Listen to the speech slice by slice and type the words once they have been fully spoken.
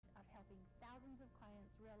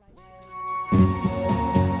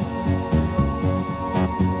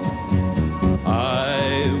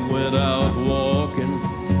I went out walking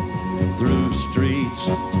through streets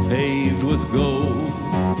paved with gold,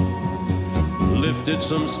 lifted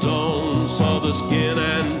some stones, saw the skin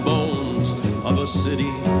and bones of a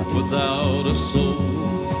city without a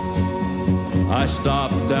soul. I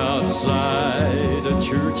stopped outside a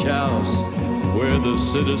church house where the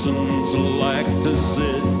citizens like to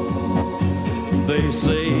sit. They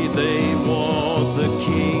say they want the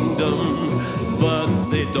kingdom, but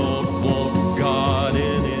they don't want God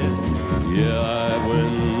in it. Yeah, I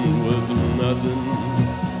went with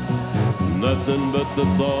nothing but the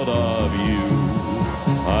thought of you.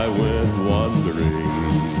 I went wandering.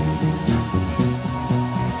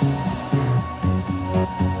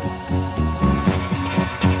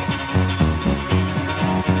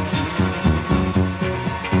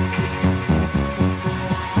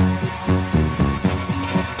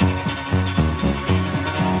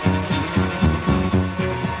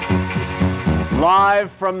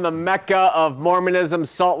 Live from the Mecca of Mormonism,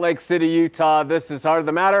 Salt Lake City, Utah. This is Heart of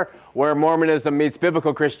the Matter, where Mormonism meets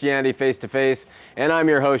biblical Christianity face to face. And I'm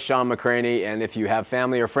your host, Sean McCraney. And if you have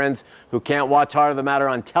family or friends who can't watch Heart of the Matter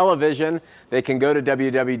on television, they can go to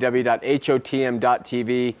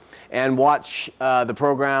www.hotm.tv and watch the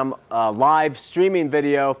program live streaming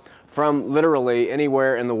video from literally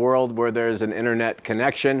anywhere in the world where there's an internet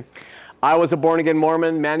connection. I Was a Born Again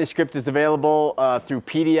Mormon. Manuscript is available through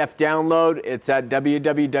PDF download. It's at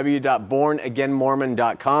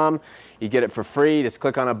www.bornagainmormon.com. You get it for free. Just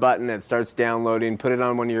click on a button and it starts downloading. Put it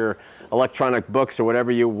on one of your electronic books or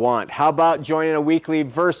whatever you want. How about joining a weekly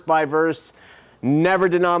verse-by-verse, never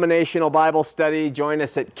denominational Bible study? Join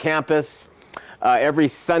us at campus every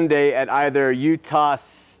Sunday at either Utah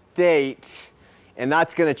State, and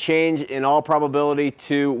that's going to change in all probability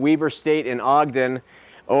to Weber State in Ogden,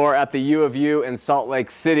 or at the U of U in Salt Lake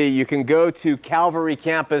City. You can go to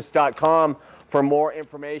calvarycampus.com for more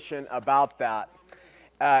information about that.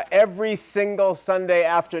 Every single Sunday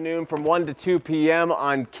afternoon from 1 to 2 p.m.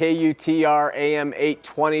 on KUTR AM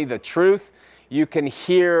 820, The Truth, you can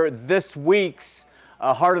hear this week's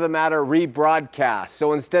Heart of the Matter rebroadcast.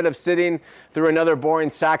 So instead of sitting through another boring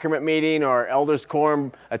sacrament meeting or elders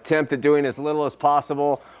quorum attempt at doing as little as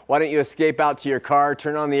possible, why don't you escape out to your car,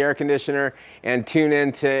 turn on the air conditioner, and tune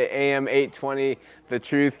in to AM 820, The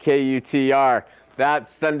Truth, KUTR.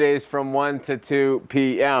 That's Sundays from 1 to 2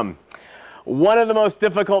 p.m. One of the most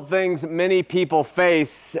difficult things many people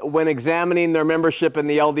face when examining their membership in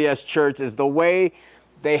the LDS Church is the way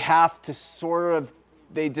they have to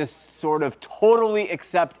they just sort of totally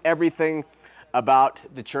accept everything about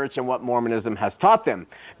the church and what Mormonism has taught them.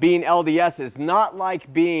 Being LDS is not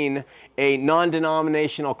like being a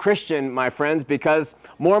non-denominational Christian, my friends, because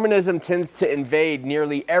Mormonism tends to invade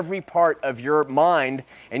nearly every part of your mind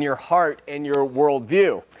and your heart and your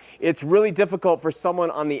worldview. It's really difficult for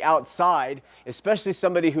someone on the outside, especially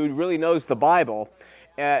somebody who really knows the Bible,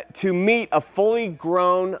 to meet a fully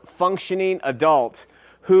grown, functioning adult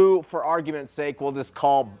who, for argument's sake, we'll just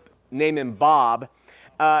name him Bob,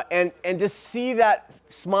 and just see that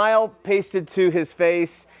smile pasted to his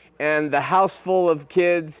face and the house full of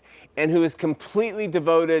kids, and who is completely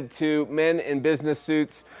devoted to men in business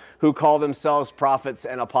suits who call themselves prophets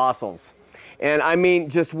and apostles. And I mean,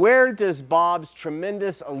 just where does Bob's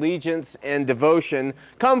tremendous allegiance and devotion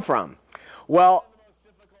come from? Well,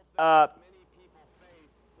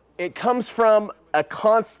 it comes from a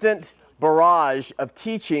constant barrage of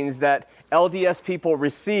teachings that LDS people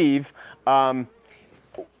receive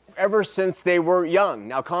ever since they were young.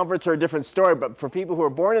 Now, converts are a different story, but for people who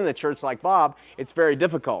are born in the church like Bob, it's very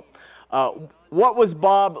difficult. What was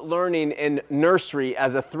Bob learning in nursery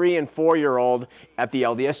as a 3- and 4-year-old at the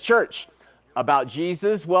LDS Church? About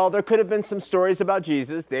Jesus? Well, there could have been some stories about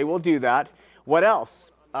Jesus. They will do that. What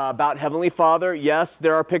else? About Heavenly Father? Yes,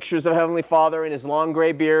 there are pictures of Heavenly Father in his long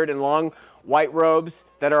gray beard and long white robes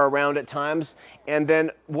that are around at times. And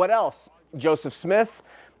then what else? Joseph Smith?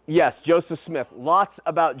 Yes, Joseph Smith. Lots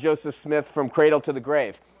about Joseph Smith from cradle to the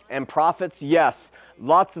grave. And prophets? Yes.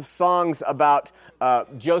 Lots of songs about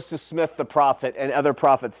Joseph Smith the prophet and other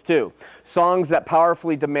prophets too. Songs that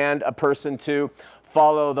powerfully demand a person to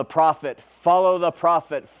follow the prophet, follow the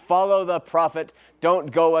prophet, follow the prophet,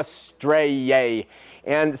 don't go astray, yea.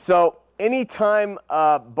 And so anytime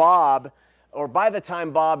Bob, or by the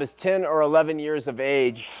time Bob is 10 or 11 years of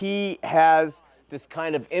age, he has this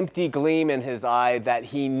kind of empty gleam in his eye that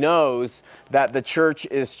he knows that the church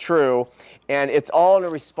is true. And it's all in a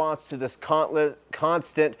response to this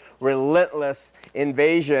constant, relentless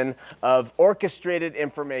invasion of orchestrated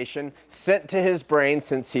information sent to his brain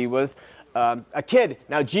since he was a kid.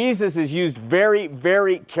 Now, Jesus is used very,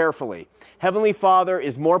 very carefully. Heavenly Father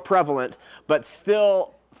is more prevalent, but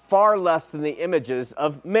still far less than the images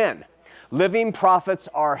of men. Living prophets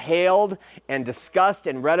are hailed and discussed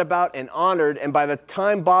and read about and honored, and by the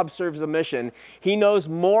time Bob serves a mission, he knows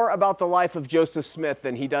more about the life of Joseph Smith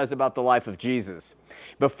than he does about the life of Jesus.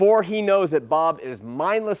 Before he knows it, Bob is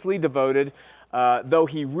mindlessly devoted, though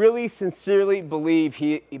he really sincerely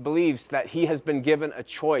believes that he has been given a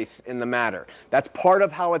choice in the matter. That's part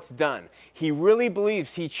of how it's done. He really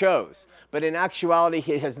believes he chose, but in actuality,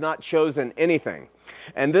 he has not chosen anything.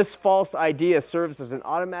 And this false idea serves as an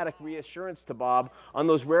automatic reassurance to Bob on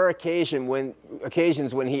those rare occasions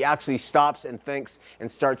when he actually stops and thinks and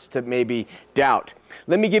starts to maybe doubt.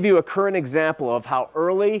 Let me give you a current example of how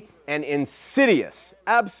early and insidious,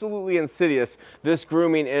 absolutely insidious, this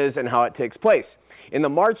grooming is and how it takes place. In the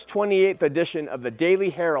March 28th edition of the Daily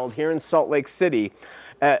Herald here in Salt Lake City,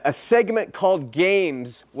 a segment called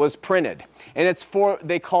Games was printed, and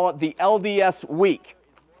they call it the LDS Week.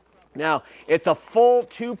 Now, it's a full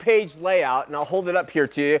 2-page layout, and I'll hold it up here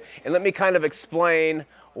to you, and let me kind of explain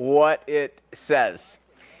what it says.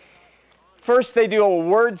 First, they do a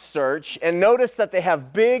word search, and notice that they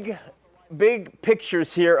have big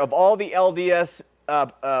pictures here of all the LDS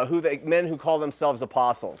men who call themselves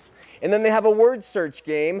apostles. And then they have a word search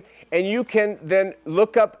game, and you can then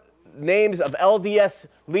look up names of LDS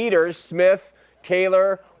leaders, Smith,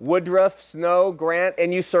 Taylor, Woodruff, Snow, Grant,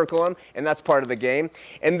 and you circle them, and that's part of the game.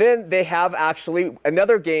 And then they have actually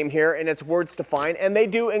another game here, and it's words to find, and they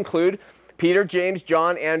do include Peter, James,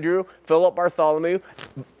 John, Andrew, Philip, Bartholomew,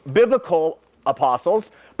 biblical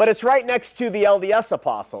apostles, but it's right next to the LDS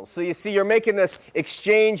apostles. So you see, you're making this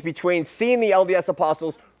exchange between seeing the LDS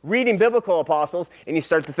apostles, reading biblical apostles, and you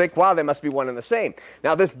start to think, wow, they must be one and the same.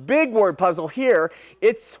 Now, this big word puzzle here,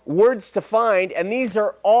 it's words to find, and these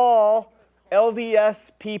are all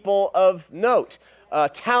LDS people of note.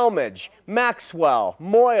 Talmage, Maxwell,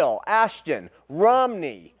 Moyle, Ashton,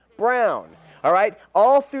 Romney, Brown. All right?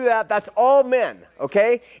 All through that's all men,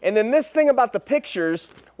 okay? And then this thing about the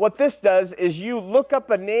pictures, what this does is you look up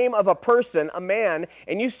a name of a person, a man,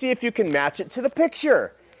 and you see if you can match it to the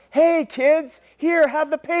picture. Hey, kids, here,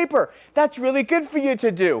 have the paper. That's really good for you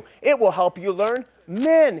to do. It will help you learn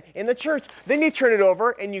men in the church. Then you turn it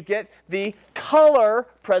over and you get the color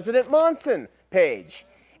President Monson page.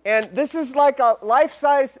 And this is like a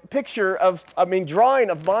life-size picture drawing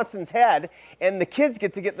of Monson's head, and the kids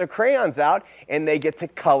get to get their crayons out and they get to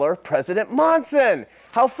color President Monson.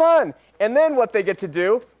 How fun. And then what they get to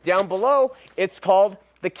do down below, it's called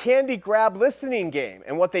the Candy Grab Listening Game.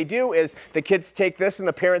 And what they do is the kids take this and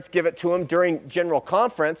the parents give it to them during general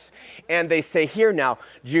conference, and they say, here now,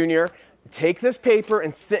 Junior, take this paper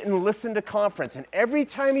and sit and listen to conference. And every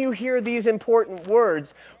time you hear these important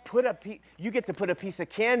words, you get to put a piece of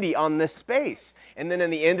candy on this space. And then in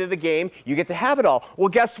the end of the game, you get to have it all. Well,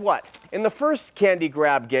 guess what? In the first Candy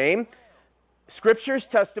Grab game, Scriptures,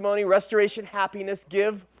 Testimony, Restoration, Happiness,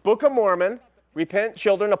 Give, Book of Mormon, Repent,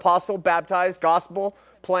 Children, Apostle, Baptize, Gospel,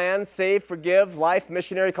 Plan, Save, Forgive, Life,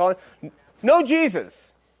 Missionary Calling. No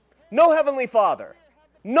Jesus. No Heavenly Father.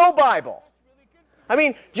 No Bible. I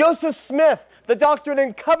mean, Joseph Smith, the Doctrine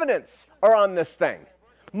and Covenants are on this thing.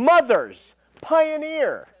 Mothers,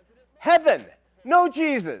 Pioneer, Heaven, no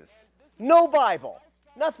Jesus, no Bible,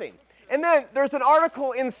 nothing. And then there's an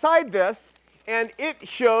article inside this, and it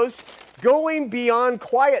shows Going Beyond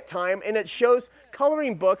Quiet Time, and it shows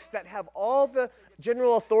coloring books that have all the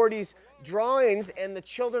general authorities' drawings, and the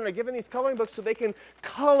children are given these coloring books so they can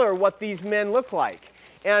color what these men look like.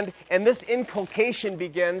 And this inculcation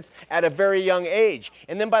begins at a very young age.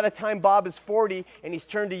 And then by the time Bob is 40 and he's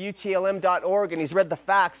turned to UTLM.org and he's read the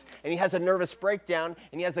facts and he has a nervous breakdown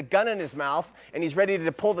and he has a gun in his mouth and he's ready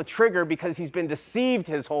to pull the trigger because he's been deceived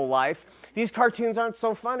his whole life, these cartoons aren't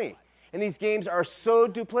so funny. And these games are so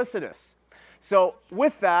duplicitous. So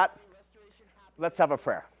with that, let's have a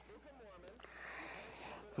prayer.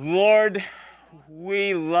 Lord,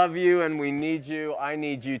 we love you and we need you. I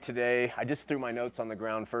need you today. I just threw my notes on the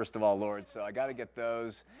ground, first of all, Lord, so I got to get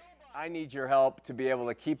those. I need your help to be able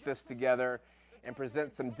to keep this together and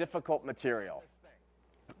present some difficult material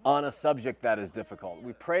on a subject that is difficult.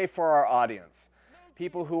 We pray for our audience,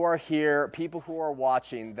 people who are here, people who are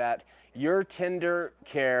watching, that your tender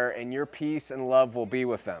care and your peace and love will be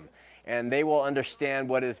with them, and they will understand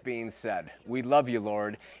what is being said. We love you,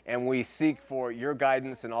 Lord, and we seek for your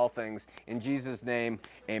guidance in all things. In Jesus' name,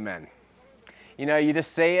 amen. You know, you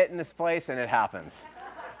just say it in this place and it happens.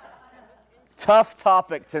 Tough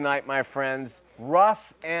topic tonight, my friends.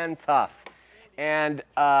 Rough and tough. And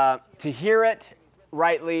to hear it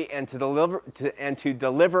rightly and to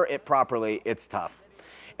deliver it properly, it's tough.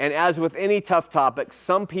 And as with any tough topic,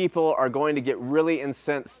 some people are going to get really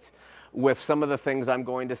incensed with some of the things I'm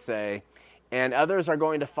going to say, and others are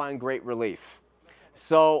going to find great relief.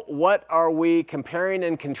 So what are we comparing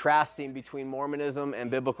and contrasting between Mormonism and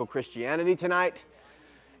biblical Christianity tonight?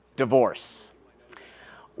 Divorce.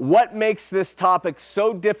 What makes this topic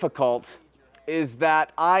so difficult is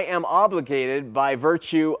that I am obligated by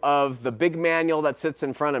virtue of the big manual that sits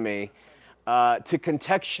in front of me to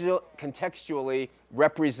contextually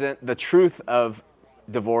represent the truth of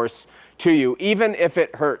divorce to you, even if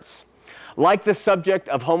it hurts. Like the subject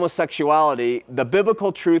of homosexuality, the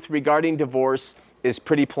biblical truth regarding divorce is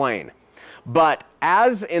pretty plain. But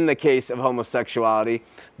as in the case of homosexuality,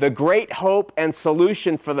 the great hope and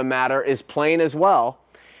solution for the matter is plain as well,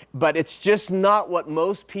 but it's just not what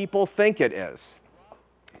most people think it is.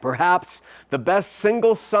 Perhaps the best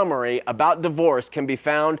single summary about divorce can be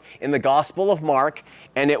found in the Gospel of Mark,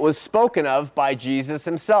 and it was spoken of by Jesus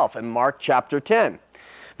himself in Mark chapter 10.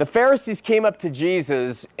 The Pharisees came up to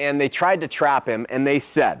Jesus and they tried to trap him, and they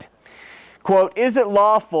said, quote, "Is it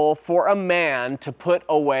lawful for a man to put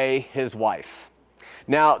away his wife?"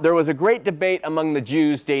 Now, there was a great debate among the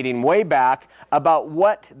Jews dating way back about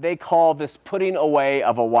what they call this putting away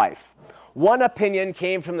of a wife. One opinion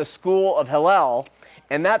came from the school of Hillel,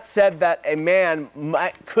 and that said that a man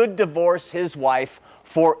could divorce his wife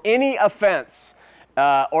for any offense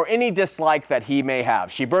or any dislike that he may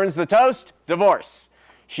have. She burns the toast, divorce.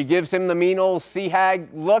 She gives him the mean old sea hag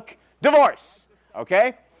look, divorce.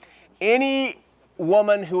 Okay? Any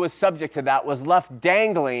woman who was subject to that was left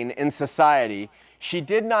dangling in society. She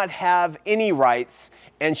did not have any rights,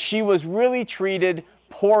 and she was really treated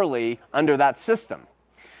poorly under that system.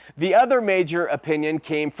 The other major opinion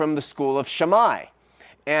came from the school of Shammai,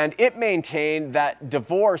 and it maintained that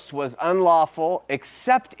divorce was unlawful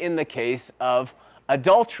except in the case of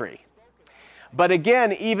adultery. But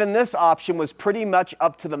again, even this option was pretty much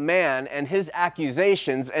up to the man and his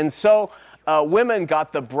accusations, and so women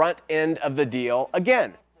got the brunt end of the deal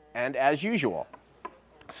again, and as usual.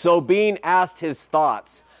 So being asked his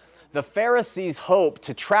thoughts, the Pharisees hoped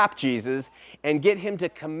to trap Jesus and get him to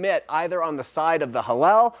commit either on the side of the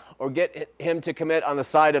Hillel or get him to commit on the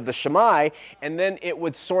side of the Shammai, and then it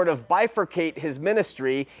would sort of bifurcate his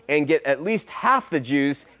ministry and get at least half the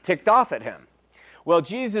Jews ticked off at him. Well,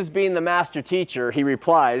 Jesus, being the master teacher, he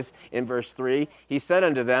replies in verse 3, he said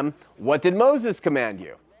unto them, "What did Moses command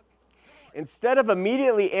you?" Instead of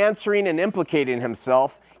immediately answering and implicating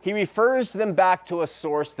himself, he refers them back to a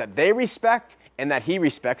source that they respect and that he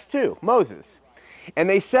respects too, Moses. And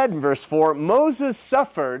they said in verse 4, Moses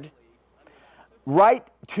suffered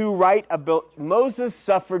to write a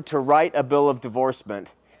bill of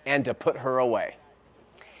divorcement and to put her away.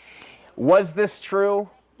 Was this true?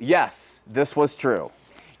 Yes, this was true.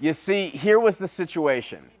 You see, here was the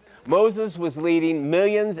situation. Moses was leading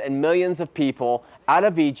millions and millions of people out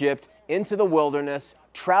of Egypt into the wilderness,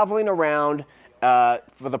 traveling around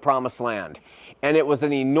for the promised land. And it was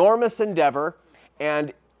an enormous endeavor,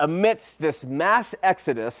 and amidst this mass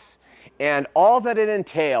exodus and all that it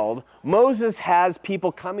entailed, Moses has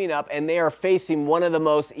people coming up and they are facing one of the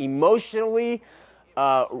most emotional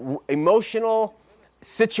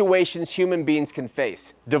situations human beings can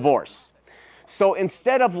face, divorce. So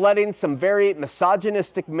instead of letting some very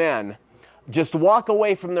misogynistic men just walk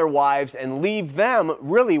away from their wives and leave them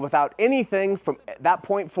really without anything from that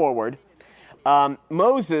point forward,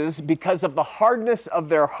 Moses, because of the hardness of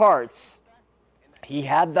their hearts, he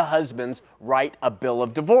had the husbands write a bill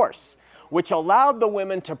of divorce, which allowed the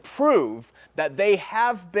women to prove that they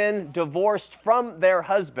have been divorced from their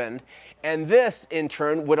husband, and this, in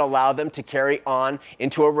turn, would allow them to carry on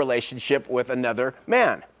into a relationship with another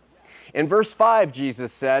man. In verse 5,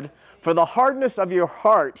 Jesus said, "For the hardness of your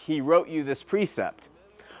heart he wrote you this precept.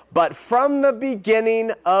 But from the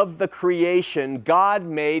beginning of the creation, God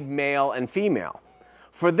made male and female.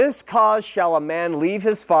 For this cause shall a man leave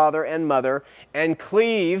his father and mother and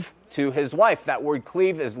cleave to his wife." That word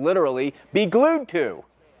cleave is literally be glued to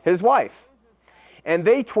his wife. "And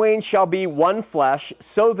they twain shall be one flesh,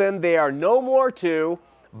 so then they are no more two,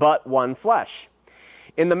 but one flesh."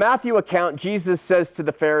 In the Matthew account, Jesus says to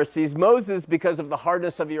the Pharisees, Moses, because of the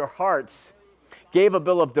hardness of your hearts, gave a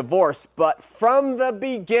bill of divorce, but from the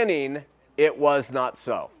beginning, it was not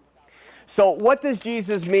so. So what does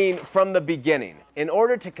Jesus mean from the beginning? In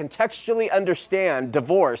order to contextually understand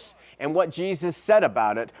divorce and what Jesus said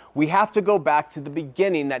about it, we have to go back to the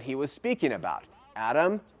beginning that he was speaking about,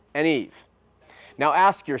 Adam and Eve. Now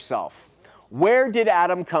ask yourself, where did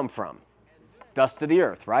Adam come from? Dust of the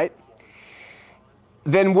earth, right?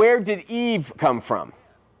 Then where did Eve come from?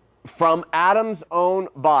 From Adam's own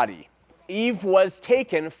body. Eve was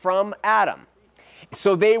taken from Adam.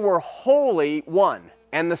 So they were wholly one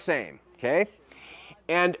and the same, okay?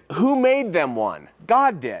 And who made them one?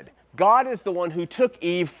 God did. God is the one who took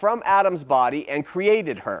Eve from Adam's body and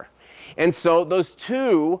created her. And so those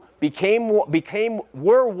two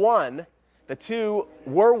were one. The two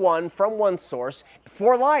were one from one source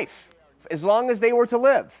for life, as long as they were to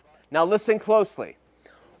live. Now listen closely.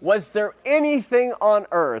 Was there anything on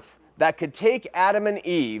earth that could take Adam and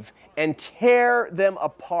Eve and tear them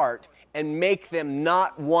apart and make them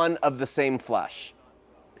not one of the same flesh?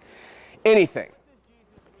 Anything?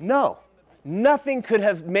 No. Nothing could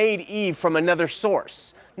have made Eve from another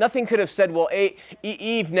source. Nothing could have said, well,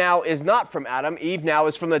 Eve now is not from Adam. Eve now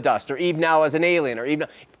is from the dust, or Eve now is an alien, or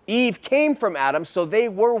Eve came from Adam, so they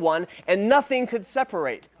were one, and nothing could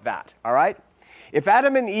separate that, all right? If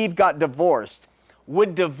Adam and Eve got divorced,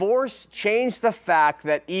 would divorce change the fact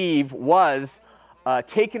that Eve was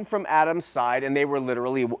taken from Adam's side and they were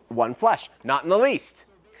literally one flesh? Not in the least.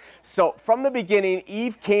 So from the beginning,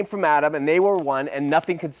 Eve came from Adam and they were one and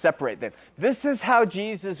nothing could separate them. This is how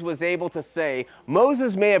Jesus was able to say,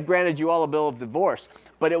 Moses may have granted you all a bill of divorce,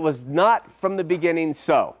 but it was not from the beginning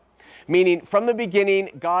so. Meaning from the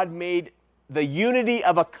beginning, God made the unity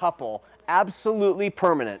of a couple absolutely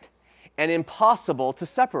permanent and impossible to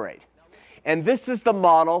separate. And this is the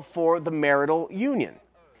model for the marital union.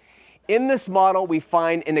 In this model, we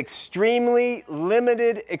find an extremely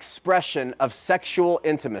limited expression of sexual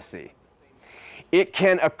intimacy. It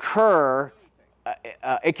can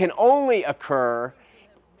only occur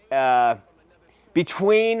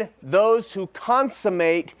between those who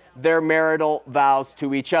consummate their marital vows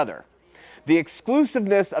to each other. The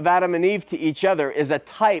exclusiveness of Adam and Eve to each other is a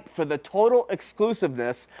type for the total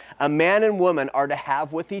exclusiveness a man and woman are to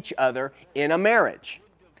have with each other in a marriage.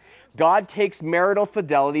 God takes marital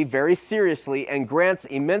fidelity very seriously and grants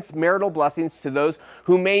immense marital blessings to those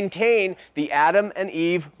who maintain the Adam and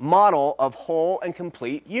Eve model of whole and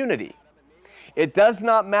complete unity. It does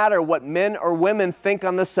not matter what men or women think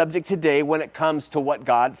on the subject today when it comes to what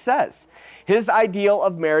God says. His ideal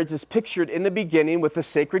of marriage is pictured in the beginning with the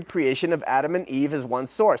sacred creation of Adam and Eve as one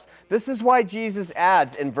source. This is why Jesus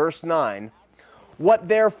adds in verse 9, "What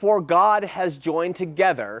therefore God has joined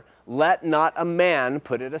together, let not a man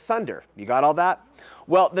put it asunder." You got all that?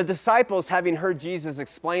 Well, the disciples, having heard Jesus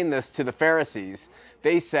explain this to the Pharisees,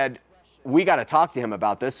 they said, we got to talk to him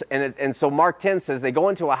about this. And so Mark 10 says they go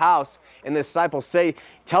into a house and the disciples say,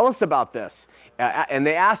 tell us about this. And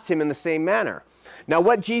they asked him in the same manner. Now,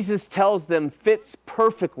 what Jesus tells them fits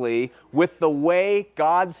perfectly with the way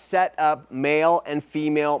God set up male and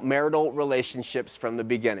female marital relationships from the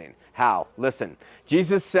beginning. How? Listen.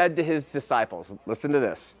 Jesus said to his disciples, listen to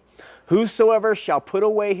this, "Whosoever shall put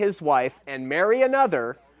away his wife and marry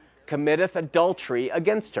another committeth adultery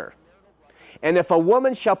against her. And if a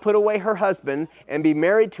woman shall put away her husband and be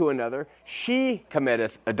married to another, she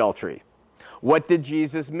committeth adultery." What did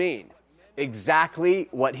Jesus mean? Exactly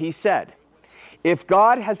what he said. If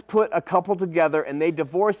God has put a couple together and they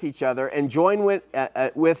divorce each other and join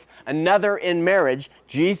with another in marriage,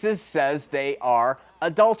 Jesus says they are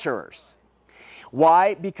adulterers.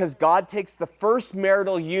 Why? Because God takes the first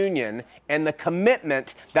marital union and the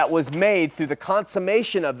commitment that was made through the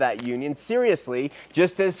consummation of that union seriously,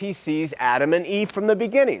 just as he sees Adam and Eve from the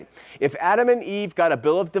beginning. If Adam and Eve got a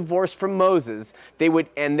bill of divorce from Moses, they would,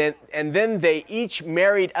 and then they each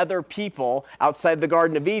married other people outside the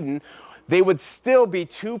Garden of Eden, they would still be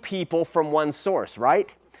two people from one source,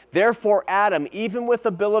 right? Therefore, Adam, even with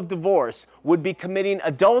a bill of divorce, would be committing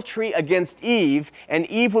adultery against Eve, and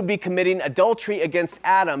Eve would be committing adultery against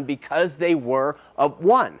Adam because they were of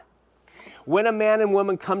one. When a man and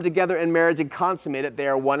woman come together in marriage and consummate it, they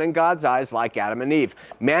are one in God's eyes, like Adam and Eve.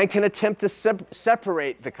 Man can attempt to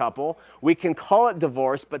separate the couple. We can call it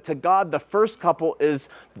divorce, but to God, the first couple is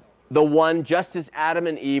the one, just as Adam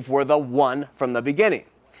and Eve were the one from the beginning.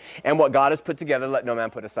 And what God has put together, let no man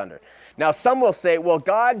put asunder. Now, some will say, well,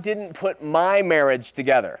 God didn't put my marriage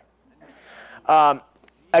together.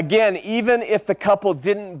 Again, even if the couple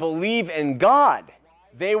didn't believe in God,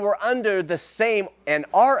 they were under the same and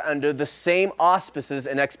are under the same auspices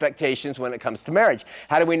and expectations when it comes to marriage.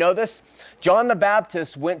 How do we know this? John the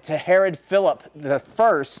Baptist went to Herod Philip the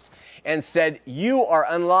first and said, "You are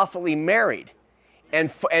unlawfully married."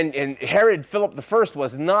 And Herod Philip the first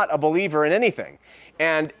was not a believer in anything.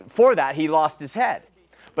 And for that, he lost his head.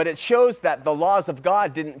 But it shows that the laws of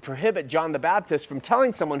God didn't prohibit John the Baptist from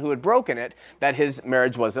telling someone who had broken it that his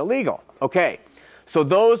marriage was illegal. Okay, so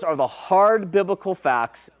those are the hard biblical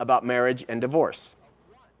facts about marriage and divorce.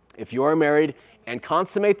 If you are married and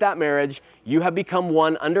consummate that marriage, you have become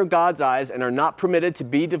one under God's eyes and are not permitted to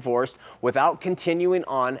be divorced without continuing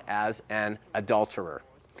on as an adulterer.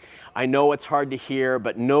 I know it's hard to hear,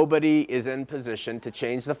 but nobody is in position to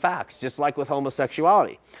change the facts, just like with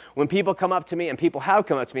homosexuality. When people come up to me, and people have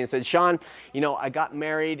come up to me and said, Sean, I got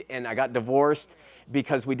married and I got divorced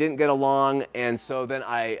because we didn't get along, and so then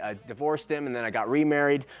I divorced him and then I got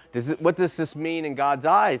remarried. What does this mean in God's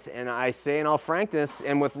eyes? And I say in all frankness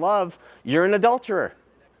and with love, you're an adulterer.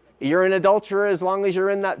 You're an adulterer as long as you're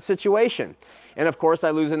in that situation. And of course,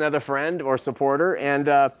 I lose another friend or supporter, and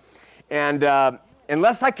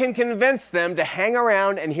unless I can convince them to hang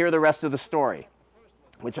around and hear the rest of the story,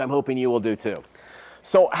 which I'm hoping you will do too.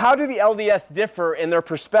 So how do the LDS differ in their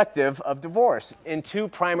perspective of divorce? In two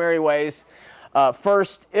primary ways.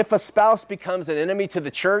 First, if a spouse becomes an enemy to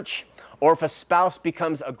the church, or if a spouse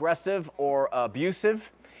becomes aggressive or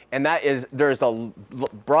abusive, and there's a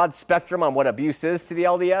broad spectrum on what abuse is to the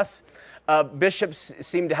LDS, bishops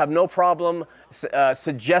seem to have no problem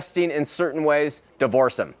suggesting in certain ways,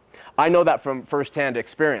 divorce him. I know that from firsthand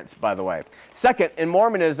experience, by the way. Second, in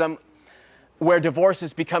Mormonism, where divorce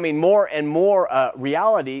is becoming more and more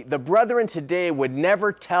reality, the brethren today would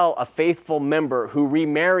never tell a faithful member who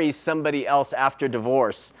remarries somebody else after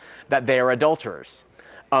divorce that they are adulterers.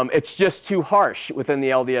 It's just too harsh within the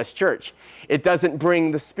LDS Church. It doesn't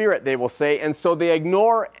bring the Spirit, they will say, and so they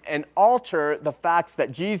ignore and alter the facts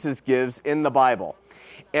that Jesus gives in the Bible.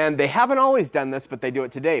 And they haven't always done this, but they do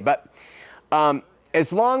it today. But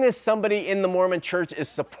as long as somebody in the Mormon church is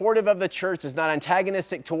supportive of the church, is not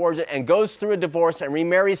antagonistic towards it, and goes through a divorce and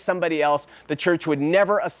remarries somebody else, the church would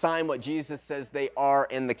never assign what Jesus says they are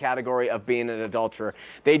in the category of being an adulterer.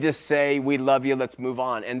 They just say, we love you, let's move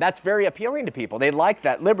on. And that's very appealing to people. They like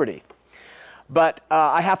that liberty. But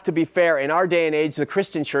I have to be fair. In our day and age, the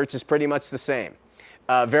Christian church is pretty much the same.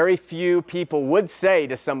 Very few people would say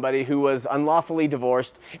to somebody who was unlawfully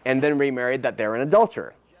divorced and then remarried that they're an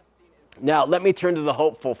adulterer. Now, let me turn to the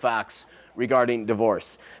hopeful facts regarding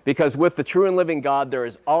divorce. Because with the true and living God, there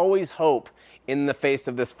is always hope in the face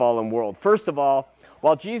of this fallen world. First of all,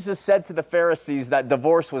 while Jesus said to the Pharisees that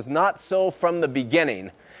divorce was not so from the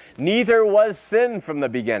beginning, neither was sin from the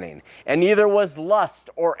beginning, and neither was lust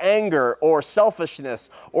or anger or selfishness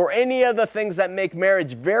or any of the things that make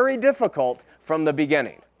marriage very difficult from the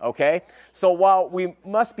beginning. Okay? So while we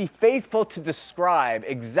must be faithful to describe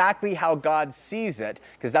exactly how God sees it,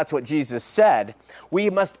 because that's what Jesus said, we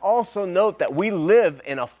must also note that we live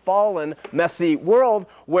in a fallen, messy world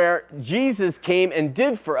where Jesus came and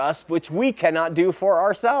did for us, which we cannot do for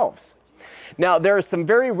ourselves. Now, there are some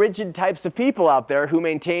very rigid types of people out there who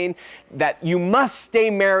maintain that you must stay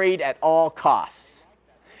married at all costs.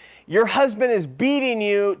 Your husband is beating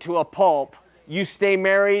you to a pulp, you stay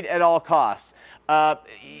married at all costs.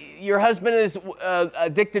 Your husband is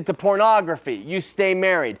addicted to pornography. You stay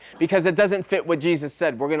married because it doesn't fit what Jesus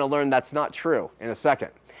said. We're going to learn that's not true in a second.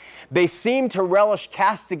 They seem to relish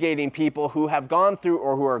castigating people who have gone through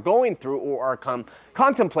or who are going through or are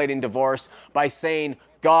contemplating divorce by saying,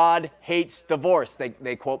 God hates divorce.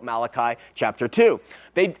 They quote Malachi chapter 2.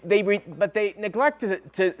 But they neglect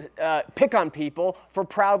to pick on people for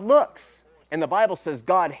proud looks. And the Bible says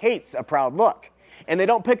God hates a proud look. And they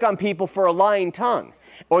don't pick on people for a lying tongue.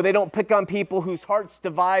 Or they don't pick on people whose hearts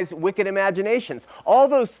devise wicked imaginations. All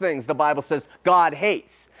those things the Bible says God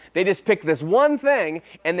hates. They just pick this one thing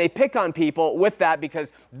and they pick on people with that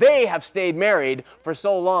because they have stayed married for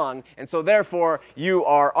so long. And so therefore you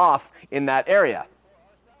are off in that area.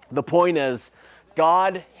 The point is,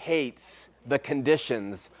 God hates the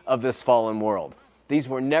conditions of this fallen world. These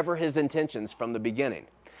were never his intentions from the beginning.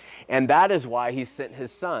 And that is why he sent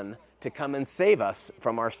his son to come and save us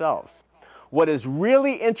from ourselves. What is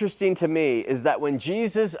really interesting to me is that when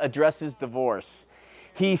Jesus addresses divorce,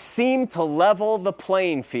 he seemed to level the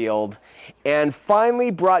playing field and finally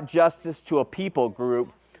brought justice to a people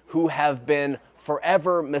group who have been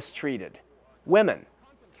forever mistreated. Women.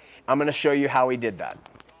 I'm going to show you how he did that.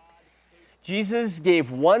 Jesus gave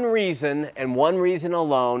one reason and one reason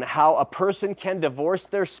alone how a person can divorce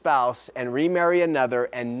their spouse and remarry another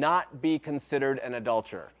and not be considered an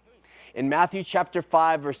adulterer. In Matthew chapter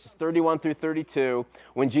 5, verses 31 through 32,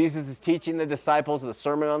 when Jesus is teaching the disciples the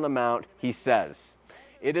Sermon on the Mount, he says,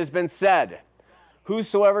 "It has been said,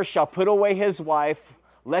 whosoever shall put away his wife,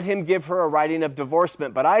 let him give her a writing of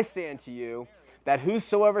divorcement. But I say unto you, that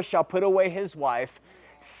whosoever shall put away his wife,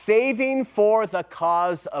 saving for the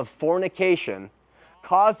cause of fornication,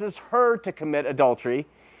 causes her to commit adultery,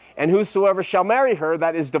 and whosoever shall marry her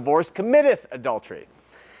that is divorced committeth adultery."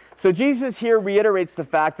 So Jesus here reiterates the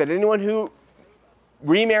fact that anyone who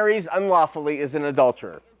remarries unlawfully is an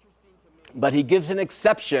adulterer. But he gives an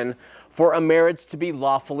exception for a marriage to be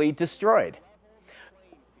lawfully destroyed,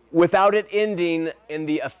 without it ending in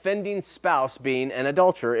the offending spouse being an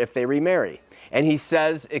adulterer if they remarry. And he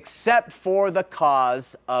says, except for the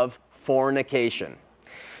cause of fornication.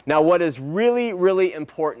 Now, what is really, really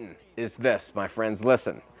important is this, my friends,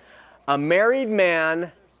 listen. A married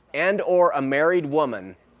man and or a married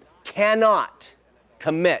woman cannot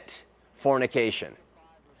commit fornication.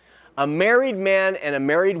 A married man and a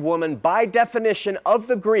married woman, by definition of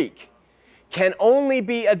the Greek, can only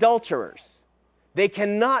be adulterers. They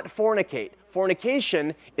cannot fornicate.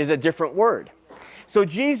 Fornication is a different word. So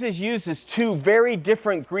Jesus uses two very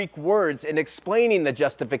different Greek words in explaining the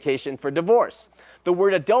justification for divorce. The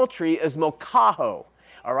word adultery is mokaho,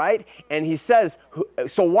 all right? And he says,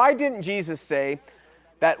 so why didn't Jesus say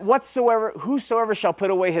that whosoever shall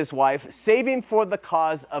put away his wife, saving for the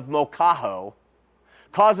cause of mokaho,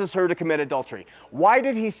 causes her to commit adultery? Why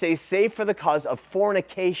did he say save for the cause of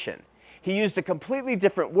fornication? He used a completely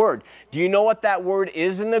different word. Do you know what that word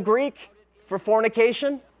is in the Greek for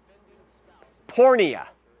fornication? Porneia.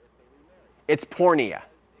 It's porneia.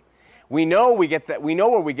 We know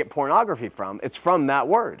where we get pornography from. It's from that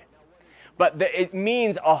word. But it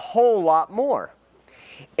means a whole lot more.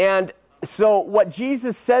 And so what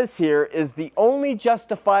Jesus says here is the only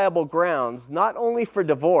justifiable grounds, not only for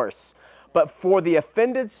divorce, but for the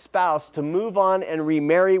offended spouse to move on and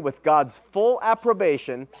remarry with God's full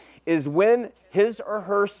approbation, is when his or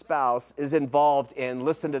her spouse is involved in,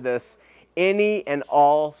 listen to this, any and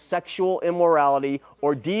all sexual immorality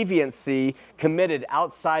or deviancy committed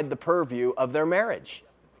outside the purview of their marriage.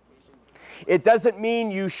 It doesn't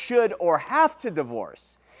mean you should or have to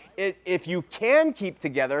divorce. If you can keep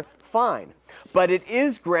together, fine. But it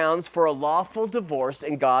is grounds for a lawful divorce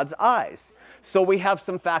in God's eyes. So we have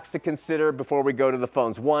some facts to consider before we go to the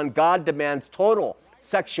phones. One, God demands total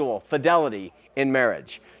sexual fidelity in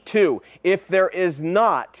marriage. Two, if there is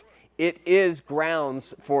not, it is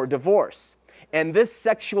grounds for divorce. And this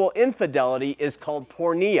sexual infidelity is called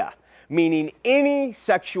porneia, meaning any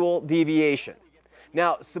sexual deviation.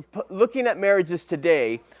 Now, looking at marriages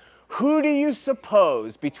today, who do you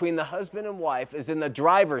suppose between the husband and wife is in the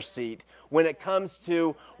driver's seat when it comes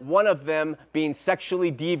to one of them being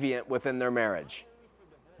sexually deviant within their marriage?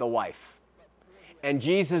 The wife. And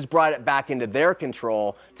Jesus brought it back into their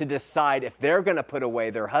control to decide if they're going to put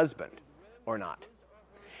away their husband or not.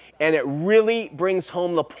 And it really brings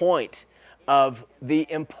home the point of the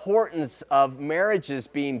importance of marriages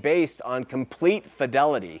being based on complete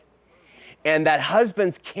fidelity, and that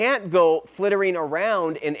husbands can't go flittering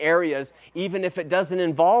around in areas, even if it doesn't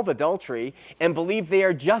involve adultery, and believe they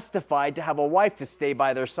are justified to have a wife to stay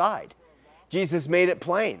by their side. Jesus made it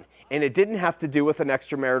plain, and it didn't have to do with an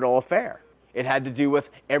extramarital affair. It had to do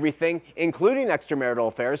with everything, including extramarital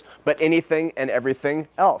affairs, but anything and everything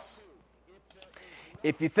else.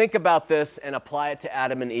 If you think about this and apply it to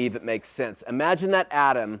Adam and Eve, it makes sense. Imagine that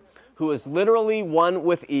Adam, who is literally one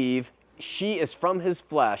with Eve, she is from his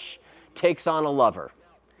flesh, takes on a lover.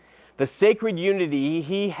 The sacred unity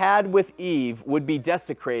he had with Eve would be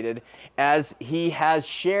desecrated as he has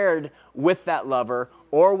shared with that lover,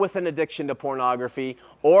 or with an addiction to pornography,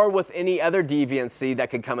 or with any other deviancy that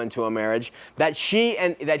could come into a marriage that he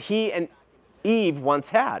and Eve once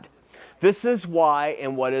had. This is why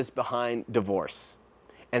and what is behind divorce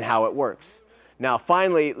and how it works. Now,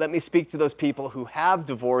 finally, let me speak to those people who have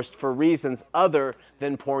divorced for reasons other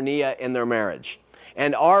than porneia in their marriage,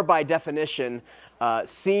 and are, by definition,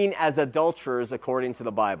 seen as adulterers according to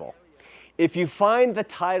the Bible. If you find the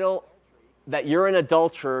title that you're an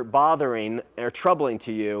adulterer bothering or troubling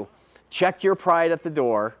to you, check your pride at the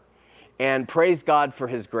door and praise God for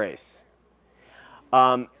His grace.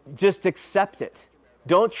 Just accept it.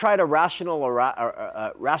 Don't try to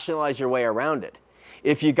rationalize your way around it.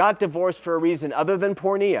 If you got divorced for a reason other than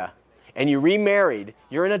porneia, and you remarried,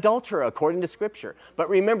 you're an adulterer according to Scripture. But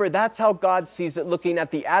remember, that's how God sees it, looking at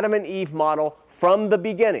the Adam and Eve model from the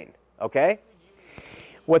beginning, okay?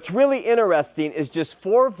 What's really interesting is just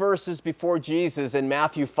 4 verses before Jesus in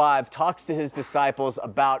Matthew 5 talks to his disciples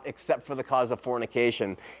about except for the cause of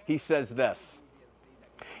fornication. He says this,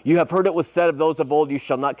 "You have heard it was said of those of old, you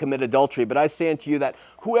shall not commit adultery. But I say unto you that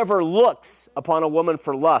whoever looks upon a woman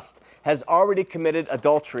for lust has already committed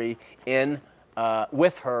adultery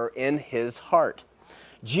with her in his heart."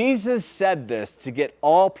 Jesus said this to get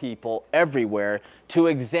all people everywhere to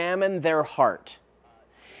examine their heart.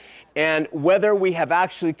 And whether we have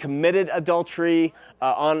actually committed adultery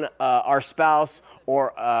on our spouse,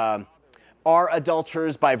 or are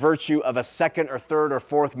adulterers by virtue of a second or third or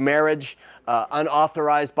fourth marriage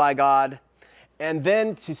unauthorized by God, and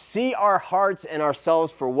then to see our hearts and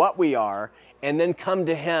ourselves for what we are, and then come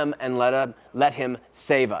to him and let him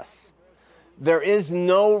save us. There is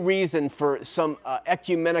no reason for some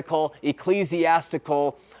ecumenical,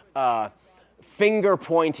 ecclesiastical finger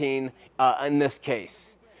pointing in this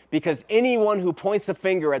case. Because anyone who points a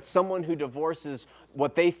finger at someone who divorces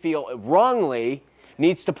what they feel wrongly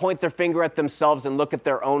needs to point their finger at themselves and look at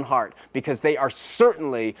their own heart, because they are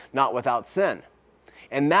certainly not without sin.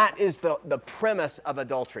 And that is the premise of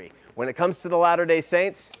adultery. When it comes to the Latter-day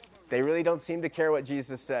Saints, they really don't seem to care what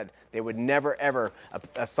Jesus said. They would never, ever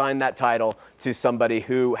assign that title to somebody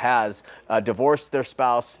who has divorced their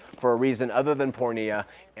spouse for a reason other than porneia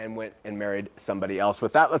and went and married somebody else.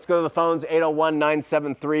 With that, let's go to the phones,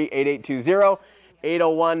 801-973-8820,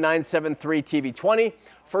 801-973-TV20.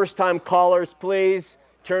 First-time callers, please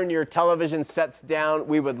turn your television sets down.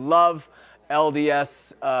 We would love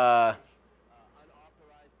LDS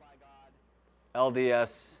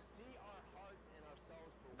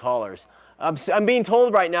callers. I'm being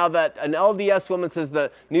told right now that an LDS woman says the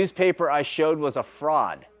newspaper I showed was a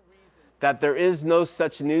fraud, that there is no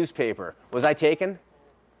such newspaper. Was I taken?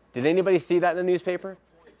 Did anybody see that in the newspaper?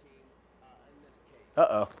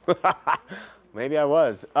 Uh-oh. Maybe I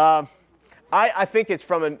was. I think it's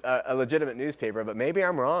from a legitimate newspaper, but maybe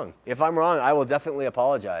I'm wrong. If I'm wrong, I will definitely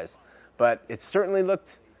apologize. But it certainly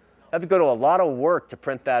looked, that'd go to a lot of work to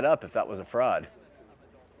print that up if that was a fraud.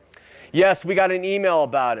 Yes, we got an email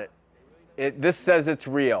about it. This says it's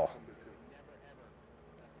real.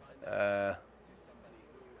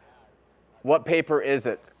 What paper is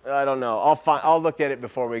it? I don't know. I'll look at it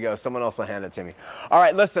before we go. Someone else will hand it to me. All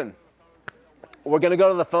right, listen. We're going to go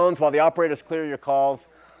to the phones while the operators clear your calls,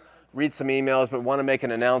 read some emails, but want to make an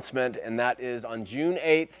announcement, and that is on June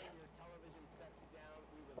 8th,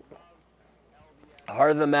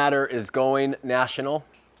 Heart of the Matter is going national.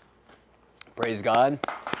 Praise God.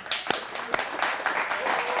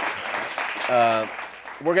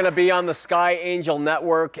 We're going to be on the Sky Angel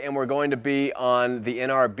Network, and we're going to be on the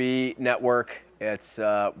NRB Network. It's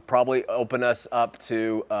probably open us up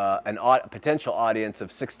to a potential audience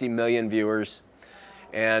of 60 million viewers.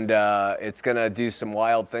 And it's going to do some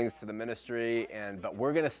wild things to the ministry. But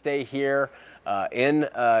we're going to stay here in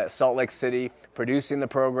Salt Lake City, producing the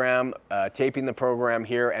program, taping the program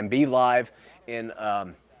here, and be live in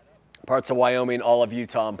parts of Wyoming, all of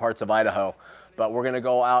Utah, and parts of Idaho. But we're going to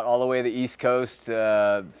go out all the way to the East Coast,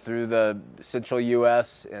 through the central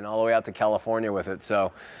U.S., and all the way out to California with it.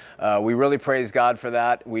 So we really praise God for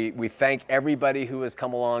that. We thank everybody who has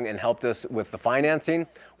come along and helped us with the financing.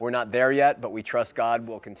 We're not there yet, but we trust God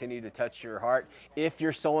will continue to touch your heart if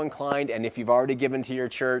you're so inclined, and if you've already given to your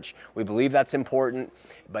church. We believe that's important.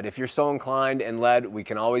 But if you're so inclined and led, we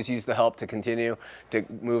can always use the help to continue to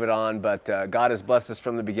move it on. But God has blessed us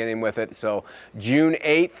from the beginning with it. So June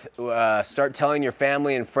 8th, start telling your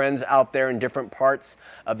family and friends out there in different parts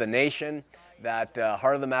of the nation that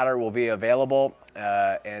Heart of the Matter will be available.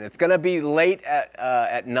 And it's going to be late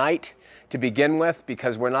at night to begin with,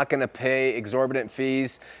 because we're not going to pay exorbitant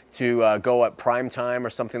fees to go at prime time or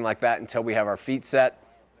something like that until we have our feet set.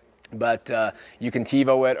 But you can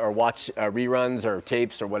TiVo it or watch reruns or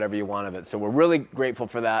tapes or whatever you want of it. So we're really grateful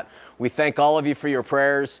for that. We thank all of you for your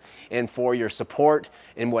prayers and for your support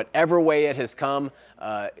in whatever way it has come.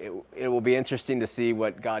 It will be interesting to see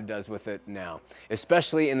what God does with it now,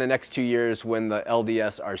 especially in the next 2 years when the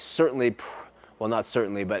LDS are certainly, well, not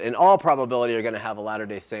certainly, but in all probability are going to have a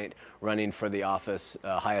Latter-day Saint running for the office,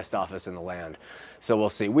 highest office in the land. So we'll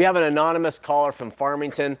see. We have an anonymous caller from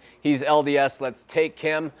Farmington. He's LDS. Let's take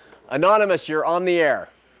him. Anonymous, you're on the air.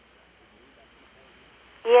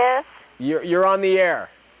 Yes? You're on the air.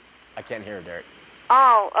 I can't hear, Derek.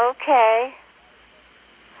 Oh, okay.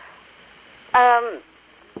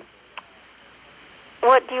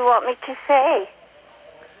 What do you want me to say?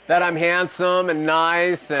 That I'm handsome and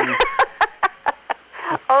nice and...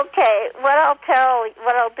 Okay, what I'll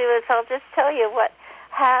do is I'll just tell you what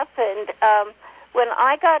happened. When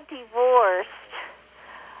I got divorced,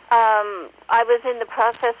 I was in the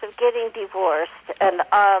process of getting divorced, and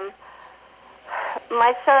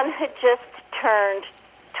my son had just turned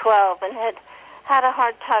 12 and had a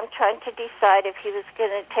hard time trying to decide if he was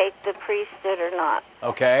going to take the priesthood or not.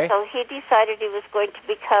 Okay. So he decided he was going to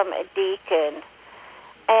become a deacon.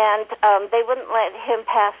 And they wouldn't let him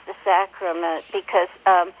pass the sacrament because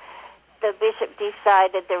the bishop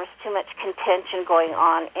decided there was too much contention going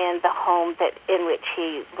on in the home in which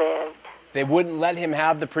he lived. They wouldn't let him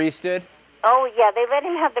have the priesthood? Oh, yeah, they let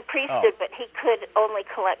him have the priesthood, but he could only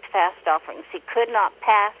collect fast offerings. He could not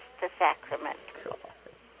pass the sacrament.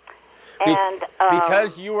 God.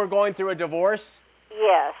 Because you were going through a divorce?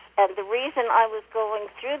 Yes, and the reason I was going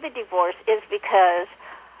through the divorce is because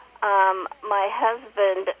my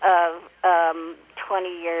husband of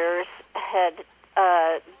 20 years had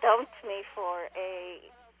dumped me for a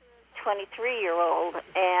 23-year-old,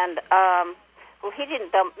 and well, he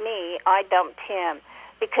didn't dump me, I dumped him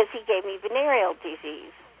because he gave me venereal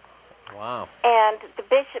disease. Wow. And the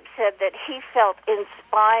bishop said that he felt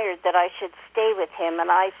inspired that I should stay with him, and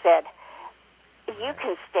I said, you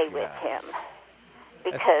can stay with him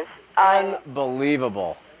because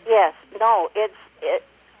unbelievable. Yes, no,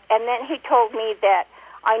 and then he told me that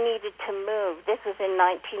I needed to move. This was in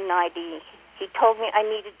 1990. He told me I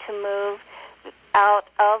needed to move out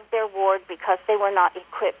of their ward because they were not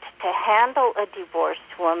equipped to handle a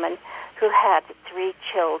divorced woman who had 3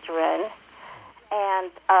 children,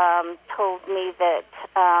 and told me that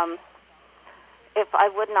if I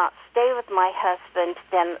would not stay with my husband,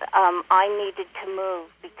 then I needed to move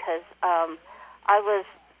because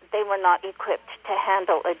they were not equipped to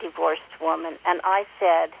handle a divorced woman. And I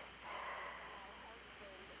said,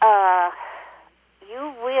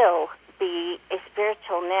 you will be a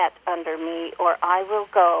spiritual net under me, or I will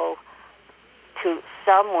go to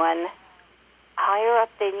someone higher up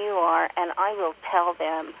than you are, and I will tell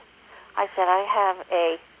them. I said, I have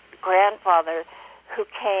a grandfather who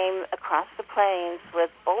came across the plains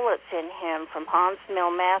with bullets in him from Hans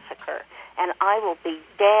Mill Massacre, and I will be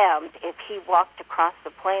damned if he walked across the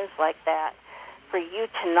plains like that for you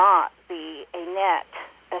to not be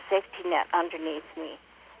a safety net underneath me.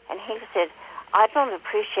 And he said, I don't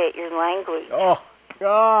appreciate your language. Oh,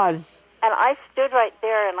 God. And I stood right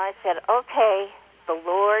there and I said, okay, the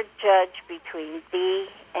Lord judge between thee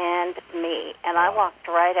and me. And I walked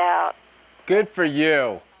right out. Good for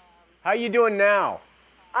you. How you doing now?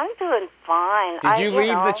 I'm doing fine. Did you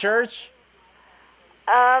leave the church?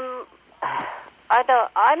 I'm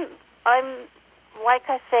like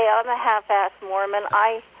I say, I'm a half-ass Mormon.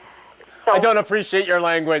 I don't appreciate your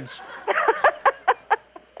language.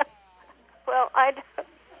 Well,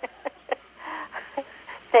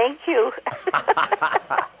 thank you.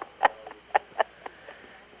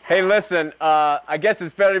 Hey, listen, I guess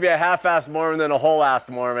it's better to be a half-assed Mormon than a whole-assed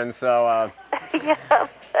Mormon, so... Yeah.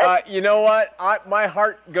 You know what? My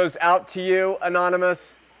heart goes out to you,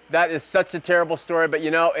 Anonymous. That is such a terrible story, but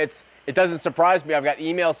you know, it doesn't surprise me. I've got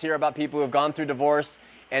emails here about people who have gone through divorce,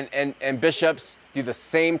 and bishops do the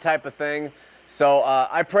same type of thing. So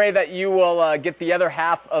I pray that you will get the other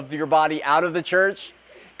half of your body out of the church,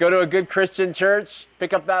 go to a good Christian church,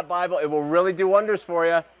 pick up that Bible. It will really do wonders for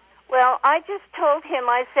you. Well, I just told him,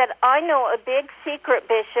 I said, I know a big secret,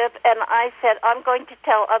 Bishop, and I said, I'm going to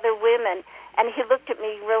tell other women. And he looked at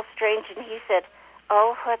me real strange, and he said,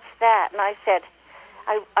 oh, what's that? And I said,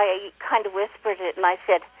 I kind of whispered it, and I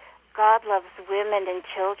said, God loves women and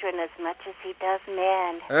children as much as he does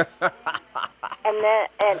men.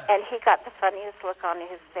 and he got the funniest look on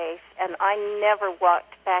his face, and I never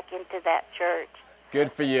walked back into that church.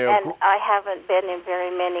 Good for you. And I haven't been in very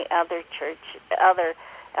many other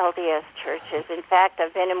LDS churches. In fact,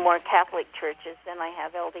 I've been in more Catholic churches than I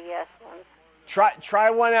have LDS ones. Try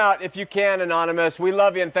one out if you can, Anonymous. We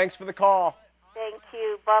love you, and thanks for the call. Thank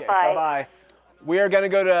you. Bye-bye. Okay, bye-bye. We are going to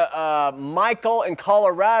go to Michael in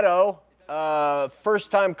Colorado,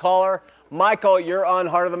 first-time caller. Michael, you're on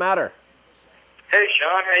Heart of the Matter. Hey,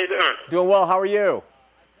 Sean. How you doing? Doing well. How are you?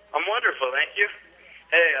 I'm wonderful, thank you.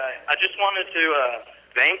 Hey, I just wanted to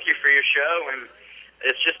thank you for your show, and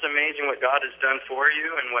it's just amazing what God has done for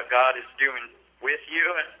you and what God is doing with you.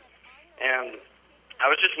 And I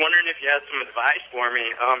was just wondering if you had some advice for me.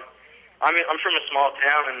 I'm from a small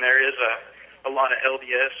town, and there is a lot of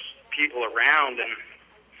LDS people around, and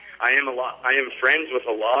I am friends with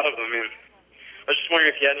a lot of them, and I was just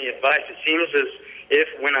wondering if you had any advice. It seems as if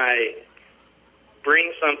when I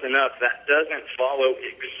bring something up that doesn't follow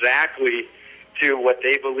exactly to what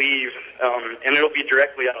they believe, and it'll be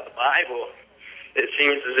directly out of the Bible, it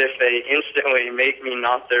seems as if they instantly make me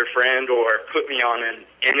not their friend or put me on an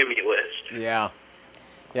enemy list. Yeah,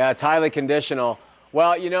 it's highly conditional.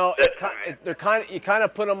 Well, you know, you kind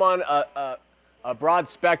of put them on a broad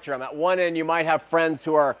spectrum. At one end, you might have friends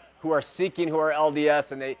who are seeking, who are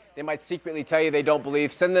LDS, and they might secretly tell you they don't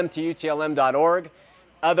believe. Send them to utlm.org.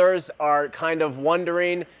 Others are kind of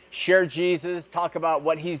wondering, share Jesus, talk about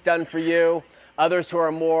what he's done for you. Others who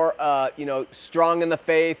are more, strong in the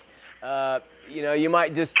faith, you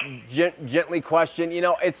might just gently question. You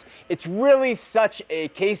know, it's really such a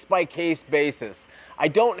case-by-case basis. I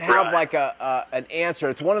don't have like an answer.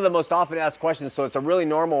 It's one of the most often asked questions, so it's a really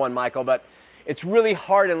normal one, Michael, but it's really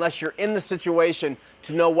hard unless you're in the situation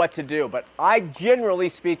to know what to do. But I, generally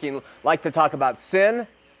speaking, like to talk about sin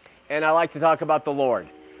and I like to talk about the Lord.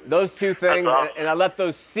 Those two things, awesome. and I let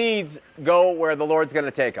those seeds go where the Lord's going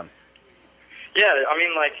to take them. Yeah, I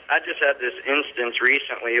mean, like, I just had this instance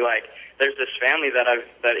recently. Like, there's this family that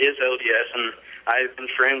is LDS, and I've been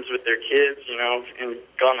friends with their kids, you know, and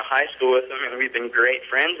gone to high school with them, and we've been great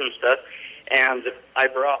friends and stuff. And I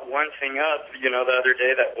brought one thing up, you know, the other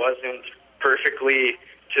day that wasn't perfectly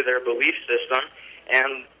to their belief system,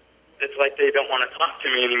 and it's like they don't want to talk to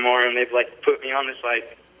me anymore, and they've, like, put me on this,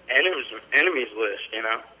 like, enemies list, you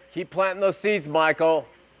know. Keep planting those seeds, Michael.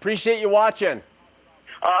 Appreciate you watching.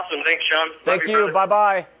 Awesome. Thanks, Sean. Thank you. Brother.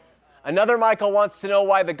 Bye-bye. Another Michael wants to know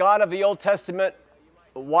why the God of the Old Testament,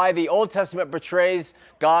 why the Old Testament portrays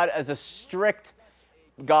God as a strict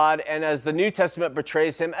God and as the New Testament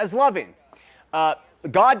portrays him as loving.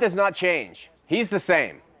 God does not change. He's the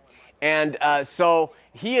same. And so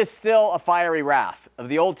he is still a fiery wrath of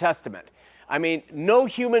the Old Testament. I mean, no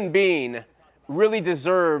human being really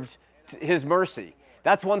deserved his mercy.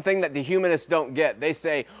 That's one thing that the humanists don't get. They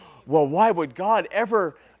say, well, why would God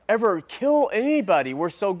ever kill anybody? We're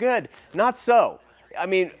so good. Not so. I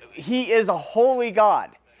mean, he is a holy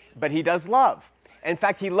God, but he does love. In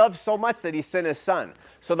fact, he loves so much that he sent his son.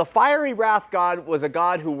 So the fiery wrath God was a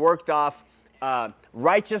God who worked off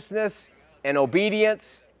righteousness and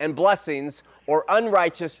obedience and blessings, or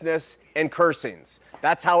unrighteousness and cursings.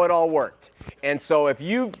 That's how it all worked. And so if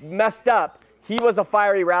you messed up, he was a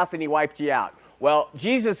fiery wrath and he wiped you out. Well,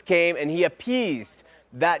 Jesus came and he appeased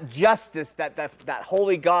that justice that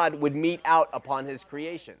holy God would mete out upon his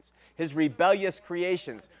creations, his rebellious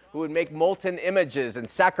creations, who would make molten images and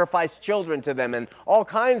sacrifice children to them and all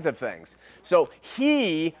kinds of things. So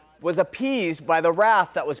he was appeased by the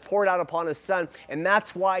wrath that was poured out upon his son, and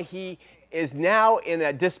that's why he is now in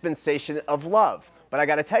a dispensation of love. But I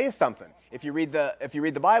got to tell you something. If you read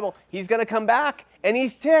the Bible, he's going to come back, and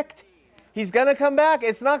he's ticked. He's going to come back.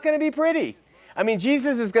 It's not going to be pretty. I mean,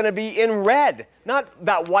 Jesus is going to be in red, not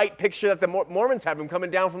that white picture that the Mormons have him coming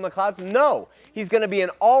down from the clouds. No, he's going to be in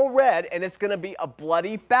all red, and it's going to be a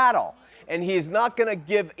bloody battle. And he's not going to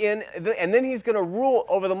give in, and then he's going to rule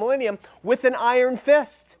over the millennium with an iron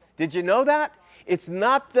fist. Did you know that? It's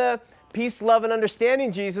not the peace, love, and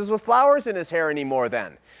understanding Jesus with flowers in his hair anymore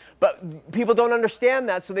then. But people don't understand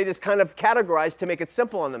that, so they just kind of categorize to make it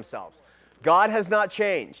simple on themselves. God has not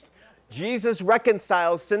changed. Jesus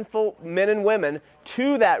reconciles sinful men and women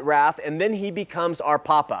to that wrath, and then he becomes our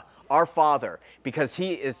Papa, our Father, because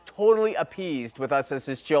he is totally appeased with us as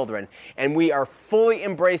his children, and we are fully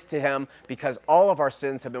embraced to him because all of our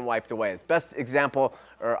sins have been wiped away. It's best example,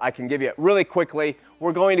 or I can give you it really quickly.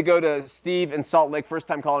 We're going to go to Steve in Salt Lake, first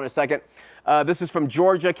time caller in a second. This is from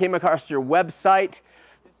Georgia, came across your website.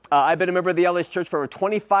 I've been a member of the LDS Church for over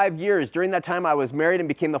 25 years. During that time, I was married and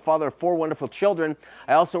became the father of 4 wonderful children.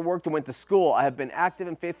 I also worked and went to school. I have been active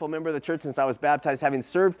and faithful member of the church since I was baptized, having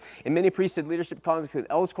served in many priesthood leadership callings,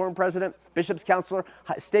 including elders quorum president, bishop's counselor,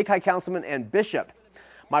 stake high councilman, and bishop.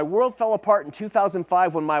 My world fell apart in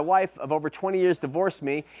 2005 when my wife of over 20 years divorced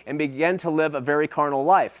me and began to live a very carnal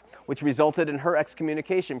life, which resulted in her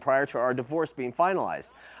excommunication prior to our divorce being finalized.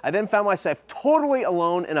 I then found myself totally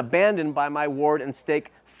alone and abandoned by my ward and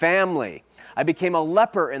stake family. I became a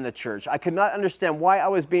leper in the church. I could not understand why I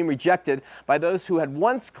was being rejected by those who had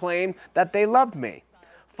once claimed that they loved me.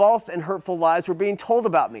 False and hurtful lies were being told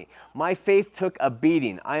about me. My faith took a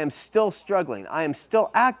beating. I am still struggling. I am still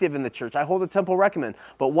active in the church. I hold a temple recommend.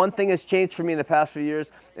 But one thing has changed for me in the past few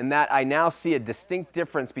years, in that I now see a distinct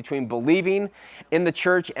difference between believing in the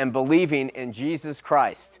church and believing in Jesus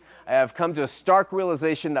Christ. I have come to a stark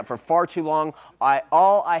realization that for far too long,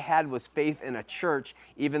 all I had was faith in a church,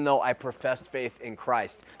 even though I professed faith in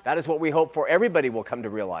Christ. That is what we hope for everybody will come to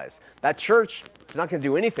realize. That church is not going to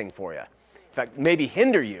do anything for you. In fact, maybe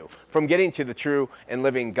hinder you from getting to the true and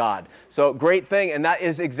living God. So great thing, and that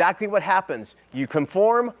is exactly what happens. You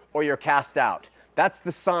conform or you're cast out. That's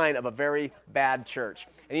the sign of a very bad church.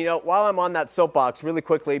 And you know, while I'm on that soapbox, really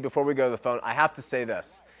quickly before we go to the phone, I have to say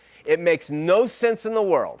this. It makes no sense in the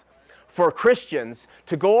world for Christians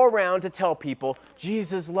to go around to tell people,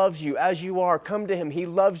 Jesus loves you as you are. Come to him. He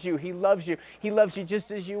loves you. He loves you. He loves you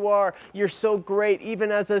just as you are. You're so great.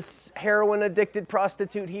 Even as a heroin-addicted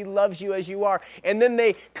prostitute, he loves you as you are. And then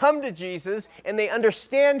they come to Jesus and they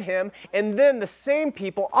understand him, and then the same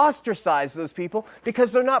people ostracize those people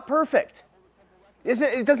because they're not perfect.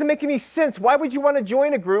 It doesn't make any sense. Why would you want to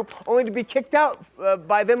join a group only to be kicked out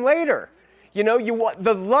by them later? You know,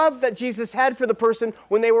 the love that Jesus had for the person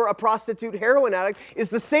when they were a prostitute heroin addict is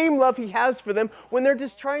the same love he has for them when they're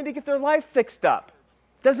just trying to get their life fixed up.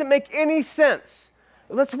 Doesn't make any sense.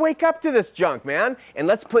 Let's wake up to this junk, man, and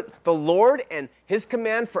let's put the Lord and His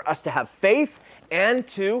command for us to have faith and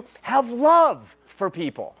to have love for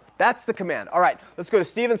people. That's the command. All right, let's go to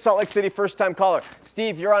Steve in Salt Lake City, first-time caller.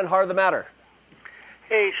 Steve, you're on Heart of the Matter.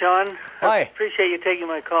 Hey, Sean. Hi. I appreciate you taking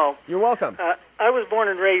my call. You're welcome. I was born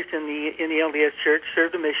and raised in the LDS Church,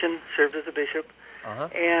 served a mission, served as a bishop,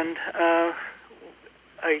 and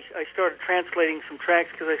I started translating some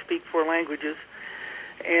tracts because I speak 4 languages,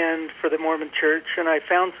 and for the Mormon Church, and I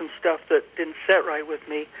found some stuff that didn't set right with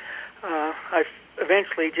me. I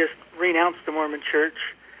eventually just renounced the Mormon Church,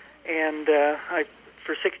 and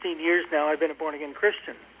for 16 years now, I've been a born-again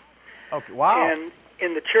Christian. Okay, wow. And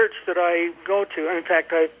in the church that I go to, and in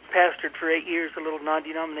fact, I've pastored for 8 years a little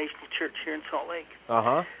non-denominational church here in Salt Lake.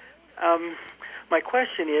 My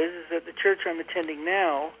question is that the church I'm attending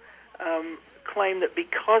now claim that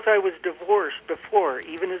because I was divorced before,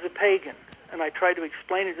 even as a pagan, and I tried to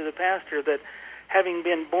explain it to the pastor that having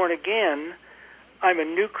been born again, I'm a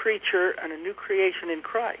new creature and a new creation in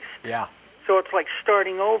Christ. Yeah. So it's like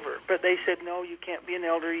starting over. But they said, no, you can't be an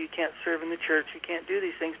elder, you can't serve in the church, you can't do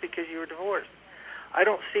these things because you were divorced. I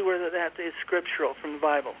don't see whether that is scriptural from the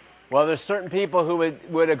Bible. Well, there's certain people who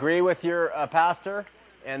would agree with your pastor,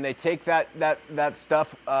 and they take that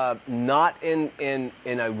stuff not in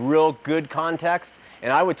a real good context,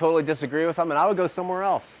 and I would totally disagree with them, and I would go somewhere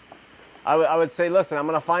else. I would say, listen, I'm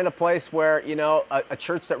going to find a place where, you know, a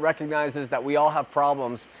church that recognizes that we all have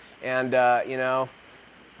problems, and, you know,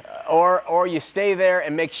 or you stay there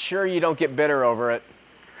and make sure you don't get bitter over it.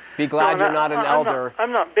 Be glad you're not an elder.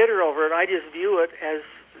 I'm not bitter over it. I just view it as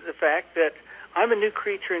the fact that I'm a new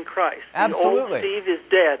creature in Christ. Absolutely. The old Steve is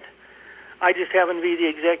dead. I just happen to be the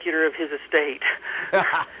executor of his estate.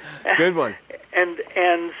 Good one.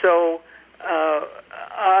 And so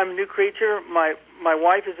I'm a new creature. My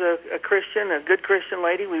wife is a Christian, a good Christian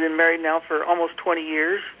lady. We've been married now for almost 20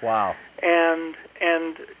 years. Wow. And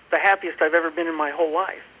the happiest I've ever been in my whole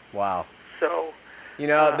life. Wow. So, you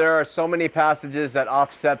know, there are so many passages that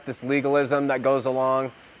offset this legalism that goes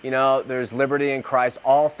along. You know, there's liberty in Christ.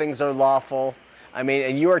 All things are lawful. I mean,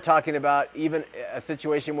 and you are talking about even a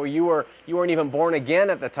situation where you weren't even born again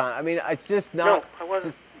at the time. I mean, it's just not. No, I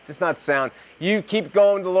wasn't. It's just not sound. You keep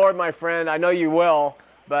going to the Lord, my friend. I know you will,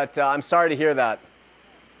 but I'm sorry to hear that.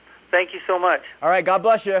 Thank you so much. All right, God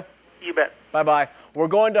bless you. You bet. Bye-bye. We're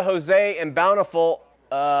going to Jose in Bountiful,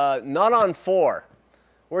 not on 4.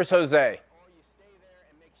 Where's Jose?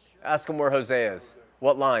 Ask him where Jose is.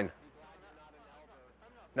 What line?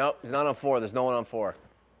 No, he's not on 4. There's no one on 4.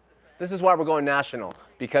 This is why we're going national,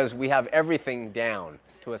 because we have everything down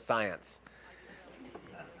to a science.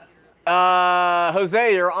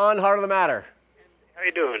 Jose, you're on Heart of the Matter. How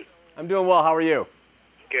you doing? I'm doing well. How are you?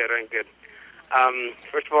 Good, I'm good.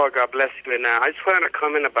 First of all, God bless you. And I just wanted to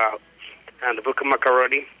comment about the book of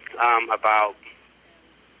Macaroni, about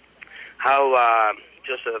how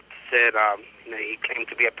Joseph said you know, he claimed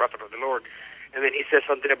to be a prophet of the Lord. And then he said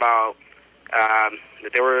something about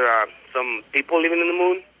that there were some people living in the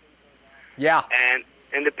moon. Yeah.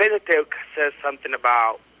 And the Pentateuch says something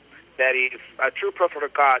about that if a true prophet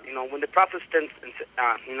of God, you know, when the prophet stands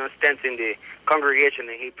in the congregation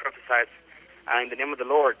and he prophesies in the name of the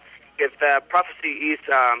Lord, if the prophecy is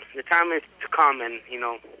the time is to come, and you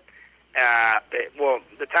know,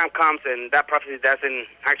 the time comes and that prophecy doesn't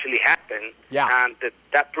actually happen, and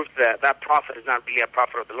that proves that that prophet is not really a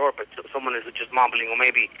prophet of the Lord, but someone is just mumbling or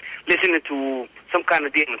maybe listening to some kind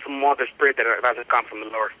of demon, some other spirit that doesn't come from the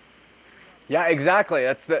Lord. Yeah, exactly.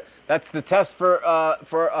 That's the test for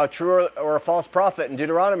a true or a false prophet in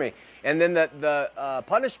Deuteronomy. And then the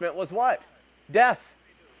punishment was what? Death.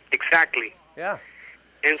 Exactly. Yeah.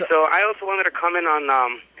 And so I also wanted to comment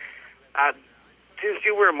on, since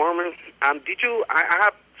you were a Mormon, did you? I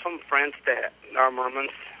have some friends that are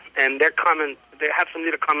Mormons, and they have some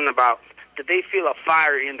little comment about that they feel a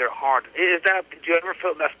fire in their heart. Did you ever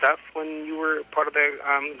feel that stuff when you were part of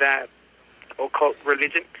that occult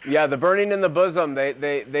religion? Yeah, the burning in the bosom.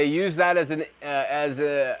 They use that as an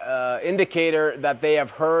indicator that they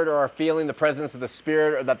have heard or are feeling the presence of the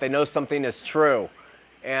Spirit, or that they know something is true.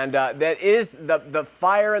 And that is the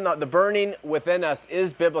fire and the burning within us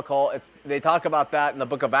is biblical. They talk about that in the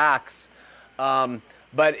book of Acts,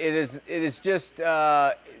 but it is just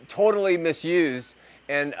totally misused.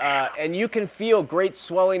 And you can feel great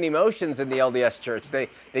swelling emotions in the LDS Church. They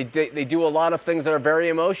do a lot of things that are very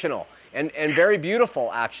emotional and very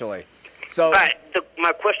beautiful, actually. So,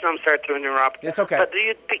 my question, I'm sorry to interrupt. It's okay. But do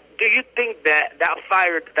you think that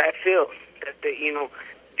fire that I feel,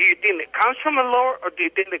 do you think it comes from the Lord, or do you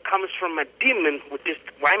think it comes from a demon, which is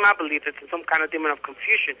why my belief is some kind of demon of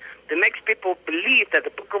confusion, that makes people believe that the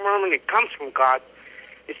Book of Mormon, it comes from God,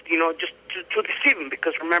 it's, just to deceive him,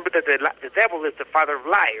 because remember that the devil is the father of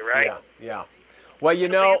lie, right? Yeah. Well,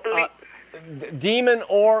 demon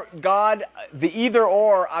or God, the either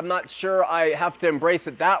or, I'm not sure I have to embrace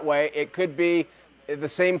it that way. It could be the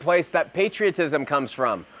same place that patriotism comes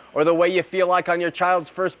from, or the way you feel like on your child's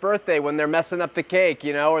first birthday when they're messing up the cake,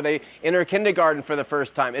 or they enter kindergarten for the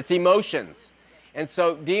first time. It's emotions. And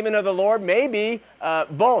so demon of the Lord, maybe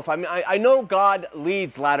both. I mean, I know God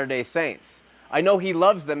leads Latter-day Saints. I know he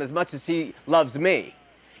loves them as much as he loves me.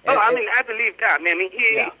 I believe that.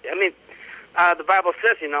 The Bible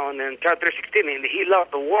says, in John 3:16, he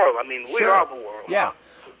loved the world. I mean, we are the world. Yeah.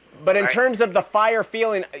 But in terms of the fire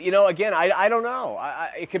feeling, again, I don't know.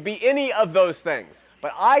 It could be any of those things.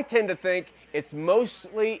 But I tend to think it's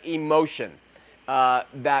mostly emotion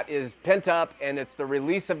that is pent up, and it's the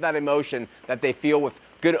release of that emotion that they feel with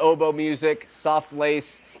good oboe music, soft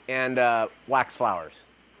lace, and wax flowers.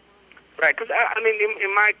 Right, because,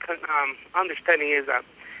 in my understanding is that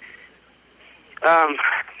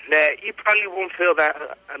you probably won't feel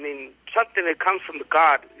that, something that comes from the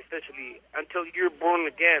God, especially until you're born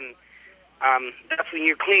again, that's when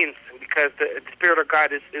you're cleansed, because the Spirit of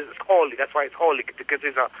God is holy. That's why it's holy, because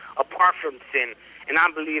it's apart from sin. And I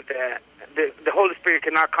believe that the Holy Spirit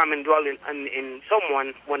cannot come and dwell in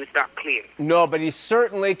someone when it's not clean. No, but he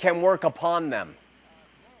certainly can work upon them.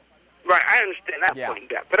 Right, I understand that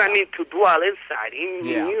point. But to dwell inside in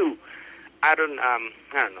you, I don't know.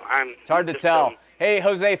 It's hard to tell. Hey,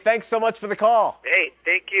 Jose, thanks so much for the call. Hey,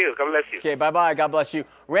 thank you. God bless you. Okay, bye-bye. God bless you.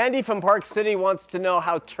 Randy from Park City wants to know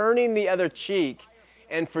how turning the other cheek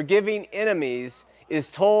and forgiving enemies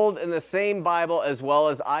is told in the same Bible as well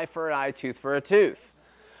as eye for an eye, tooth for a tooth.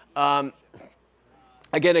 Again,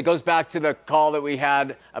 it goes back to the call that we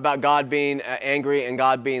had about God being angry and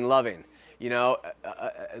God being loving. In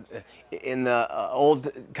the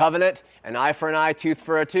old covenant, an eye for an eye, tooth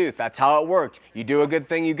for a tooth. That's how it worked. You do a good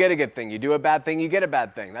thing, you get a good thing. You do a bad thing, you get a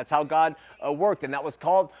bad thing. That's how God worked. And that was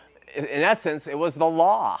called, in essence, it was the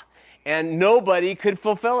law. And nobody could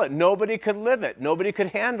fulfill it. Nobody could live it. Nobody could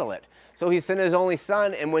handle it. So he sent his only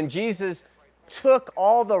son. And when Jesus took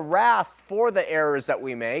all the wrath for the errors that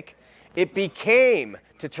we make, it became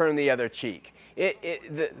to turn the other cheek.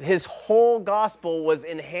 His whole gospel was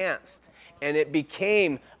enhanced. And it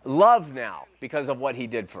became love now because of what he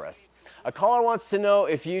did for us. A caller wants to know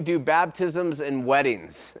if you do baptisms and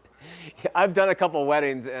weddings. I've done a couple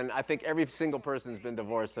weddings, and I think every single person's been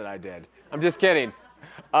divorced that I did. I'm just kidding.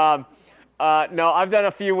 No, I've done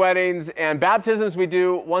a few weddings, and baptisms we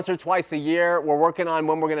do once or twice a year. We're working on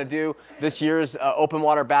when we're going to do this year's open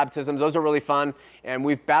water baptisms. Those are really fun, and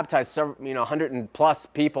we've baptized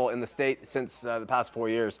 100+ people in the state since the past 4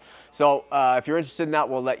 years. So if you're interested in that,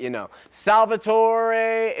 we'll let you know.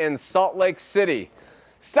 Salvatore in Salt Lake City.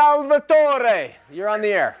 Salvatore, you're on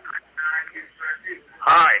the air.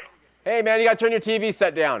 Hi. Hey, man, you got to turn your TV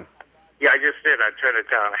set down. Yeah, I just did. I turned it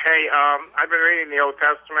down. Hey, I've been reading the Old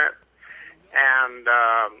Testament, and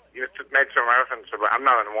you made some reference about, I'm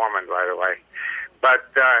not a Mormon, by the way,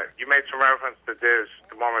 but you made some reference to this.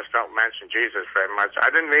 The Mormons don't mention Jesus very much. I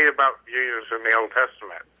didn't read about Jesus in the Old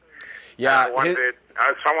Testament. Yeah. I wondered,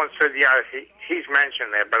 someone said, he's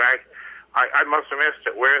mentioned there, but I must have missed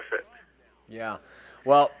it. Where is it? Yeah.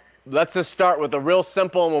 Well, let's just start with the real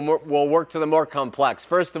simple, and we'll work to the more complex.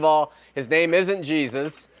 First of all, his name isn't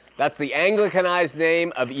Jesus. That's the Anglicanized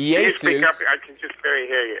name of Jesus. Can you speak up? I can just barely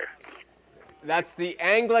hear you. That's the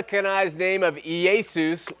Anglicanized name of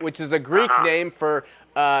Jesus, which is a Greek name for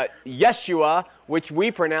Yeshua, which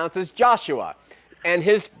we pronounce as Joshua. And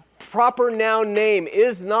his proper noun name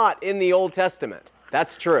is not in the Old Testament.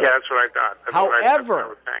 That's true. Yeah, that's what I thought.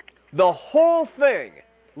 However, the whole thing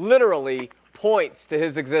literally points to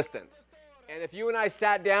his existence. And if you and I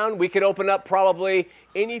sat down, we could open up probably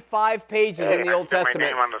any 5 pages in the Old Testament. I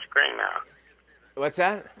see my name on the screen now. What's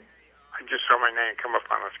that? I just saw my name come up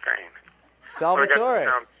on the screen.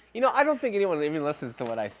 Salvatore. I don't think anyone even listens to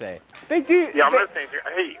what I say. They do. Yeah, I'm listening to you.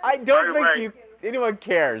 Hey, I don't think anyone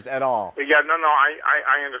cares at all. Yeah, no,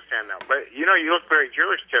 I understand that. But, you look very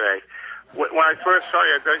Jewish today. When I first saw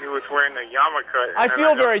you, I thought you was wearing a yarmulke. I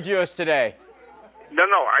feel very Jewish today.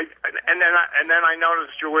 No, and then I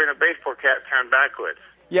noticed you're wearing a baseball cap turned backwards.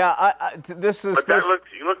 Yeah, this is. But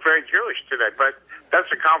you look very Jewish today. But that's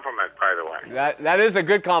a compliment, by the way. That is a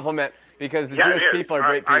good compliment because the Jewish people are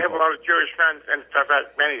great people. I have a lot of Jewish friends, and in fact,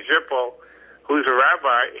 Manny Zippel, who's a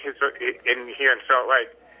rabbi, here in Salt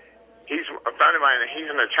Lake. He's a friend of mine, and he's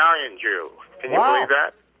an Italian Jew. Can you believe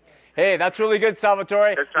that? Hey, that's really good,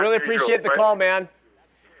 Salvatore. Really appreciate the call, man.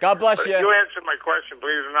 God bless you. You answered my question,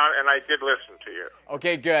 believe it or not, and I did listen to you.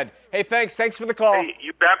 Okay, good. Hey, thanks for the call. Hey,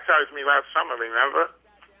 you baptized me last summer, remember?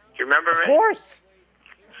 Do you remember me? Of course.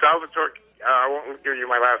 Salvatore, I won't give you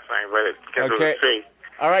my last name, but it begins with a C.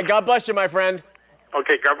 All right, God bless you, my friend.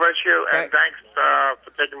 Okay, God bless you, and thanks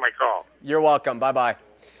for taking my call. You're welcome. Bye-bye.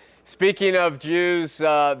 Speaking of Jews, the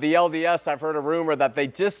LDS, I've heard a rumor that they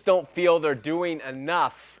just don't feel they're doing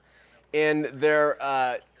enough in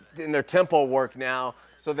their temple work now,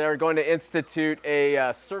 so they're going to institute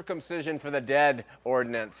a circumcision for the dead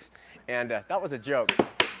ordinance. And that was a joke.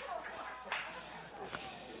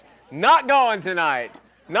 Not going tonight.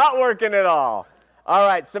 Not working at all. All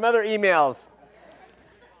right, some other emails.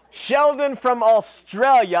 Sheldon from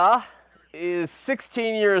Australia is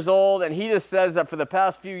 16 years old, and he just says that for the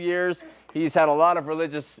past few years, he's had a lot of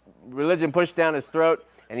religion pushed down his throat,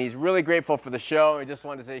 and he's really grateful for the show. I just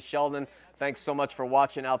wanted to say, Sheldon, thanks so much for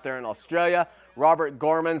watching out there in Australia. Robert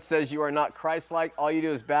Gorman says you are not Christ-like. All you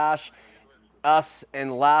do is bash us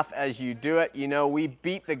and laugh as you do it. You know, we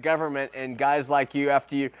beat the government and guys like you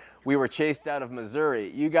after we were chased out of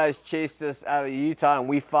Missouri. You guys chased us out of Utah, and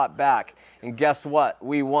we fought back. And guess what?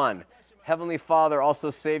 We won. Heavenly Father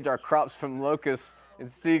also saved our crops from locusts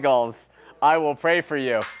and seagulls. I will pray for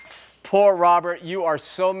you. Poor Robert, you are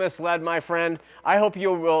so misled, my friend. I hope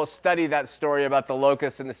you will study that story about the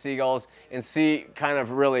locusts and the seagulls and see kind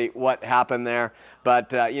of really what happened there.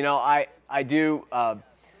 But, you know, I do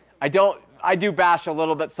bash a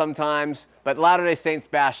little bit sometimes, but Latter-day Saints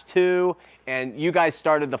bash too, and you guys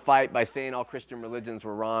started the fight by saying all Christian religions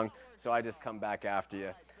were wrong, so I just come back after you.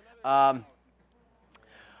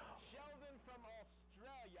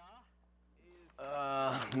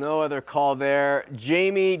 No other call there.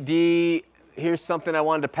 Jamie D., here's something I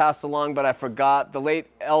wanted to pass along, but I forgot. The late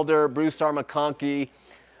elder Bruce R. McConkie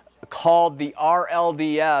called the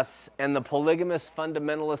RLDS and the polygamous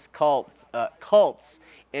fundamentalist cults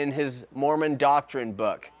in his Mormon doctrine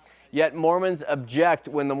book. Yet Mormons object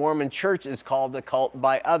when the Mormon church is called a cult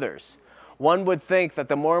by others. One would think that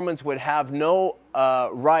the Mormons would have no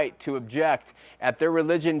right to object at their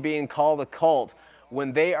religion being called a cult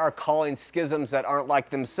when they are calling schisms that aren't like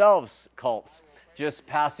themselves cults. Just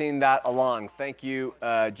passing that along. Thank you,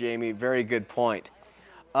 Jamie. Very good point.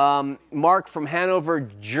 Mark from Hanover,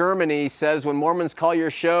 Germany says, when Mormons call your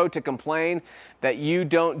show to complain that you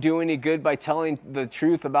don't do any good by telling the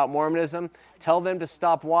truth about Mormonism, tell them to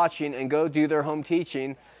stop watching and go do their home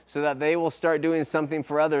teaching so that they will start doing something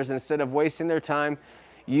for others instead of wasting their time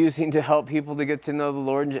using to help people to get to know the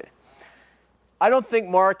Lord. I don't think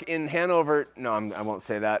Mark in Hanover, no, I won't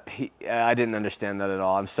say that. I didn't understand that at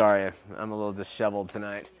all. I'm sorry. I'm a little disheveled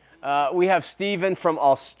tonight. We have Stephen from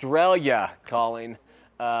Australia calling.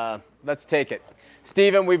 Let's take it.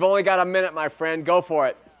 Stephen, we've only got a minute, my friend. Go for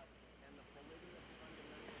it.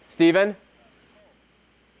 Stephen?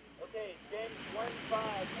 Okay, James 1:5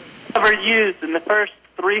 was never used in the first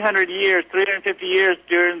 350 years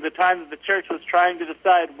during the time that the church was trying to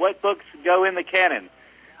decide what books go in the canon.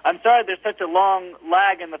 I'm sorry there's such a long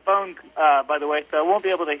lag in the phone, by the way, so I won't be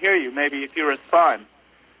able to hear you maybe if you respond.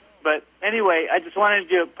 But anyway, I just wanted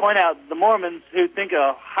to point out the Mormons who think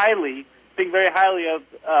very highly of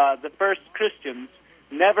the first Christians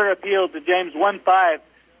never appealed to James 1:5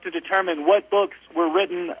 to determine what books were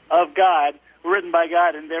written by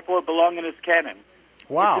God, and therefore belong in his canon.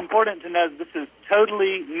 Wow. It's important to know that this is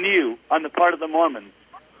totally new on the part of the Mormons.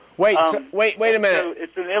 Wait a minute. So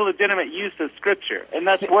it's an illegitimate use of Scripture, and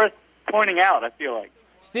that's worth pointing out, I feel like.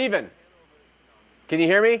 Stephen, can you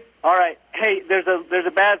hear me? All right. Hey, there's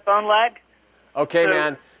a bad phone lag. Okay,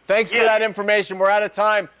 man. Thanks for that information. We're out of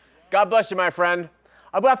time. God bless you, my friend.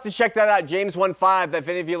 I'll have to check that out. James 1:5, that if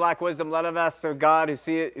any of you lack wisdom, let him ask of God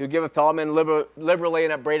who giveth to all men liberally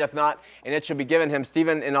and upbraideth not, and it shall be given him.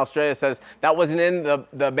 Stephen in Australia says that wasn't in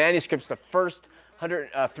the manuscripts the first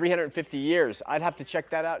 350 years. I'd have to check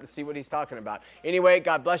that out and see what he's talking about. Anyway,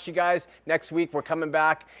 God bless you guys. Next week we're coming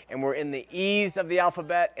back, and we're in the E's of the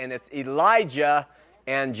alphabet, and it's Elijah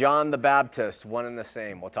and John the Baptist, one and the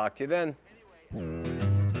same. We'll talk to you then.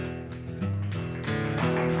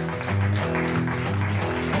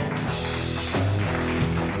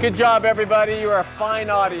 Good job, everybody. You're a fine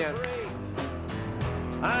audience.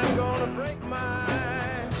 I'm gonna break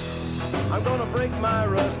my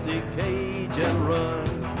rusty cage and run.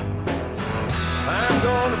 I'm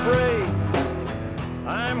gonna break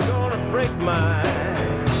my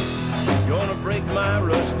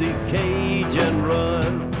rusty cage and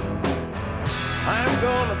run. I'm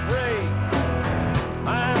gonna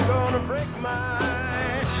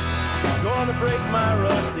break my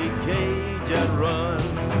rusty cage and run.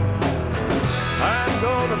 I'm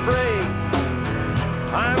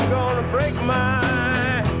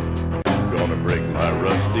gonna break my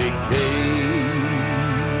rusty cage.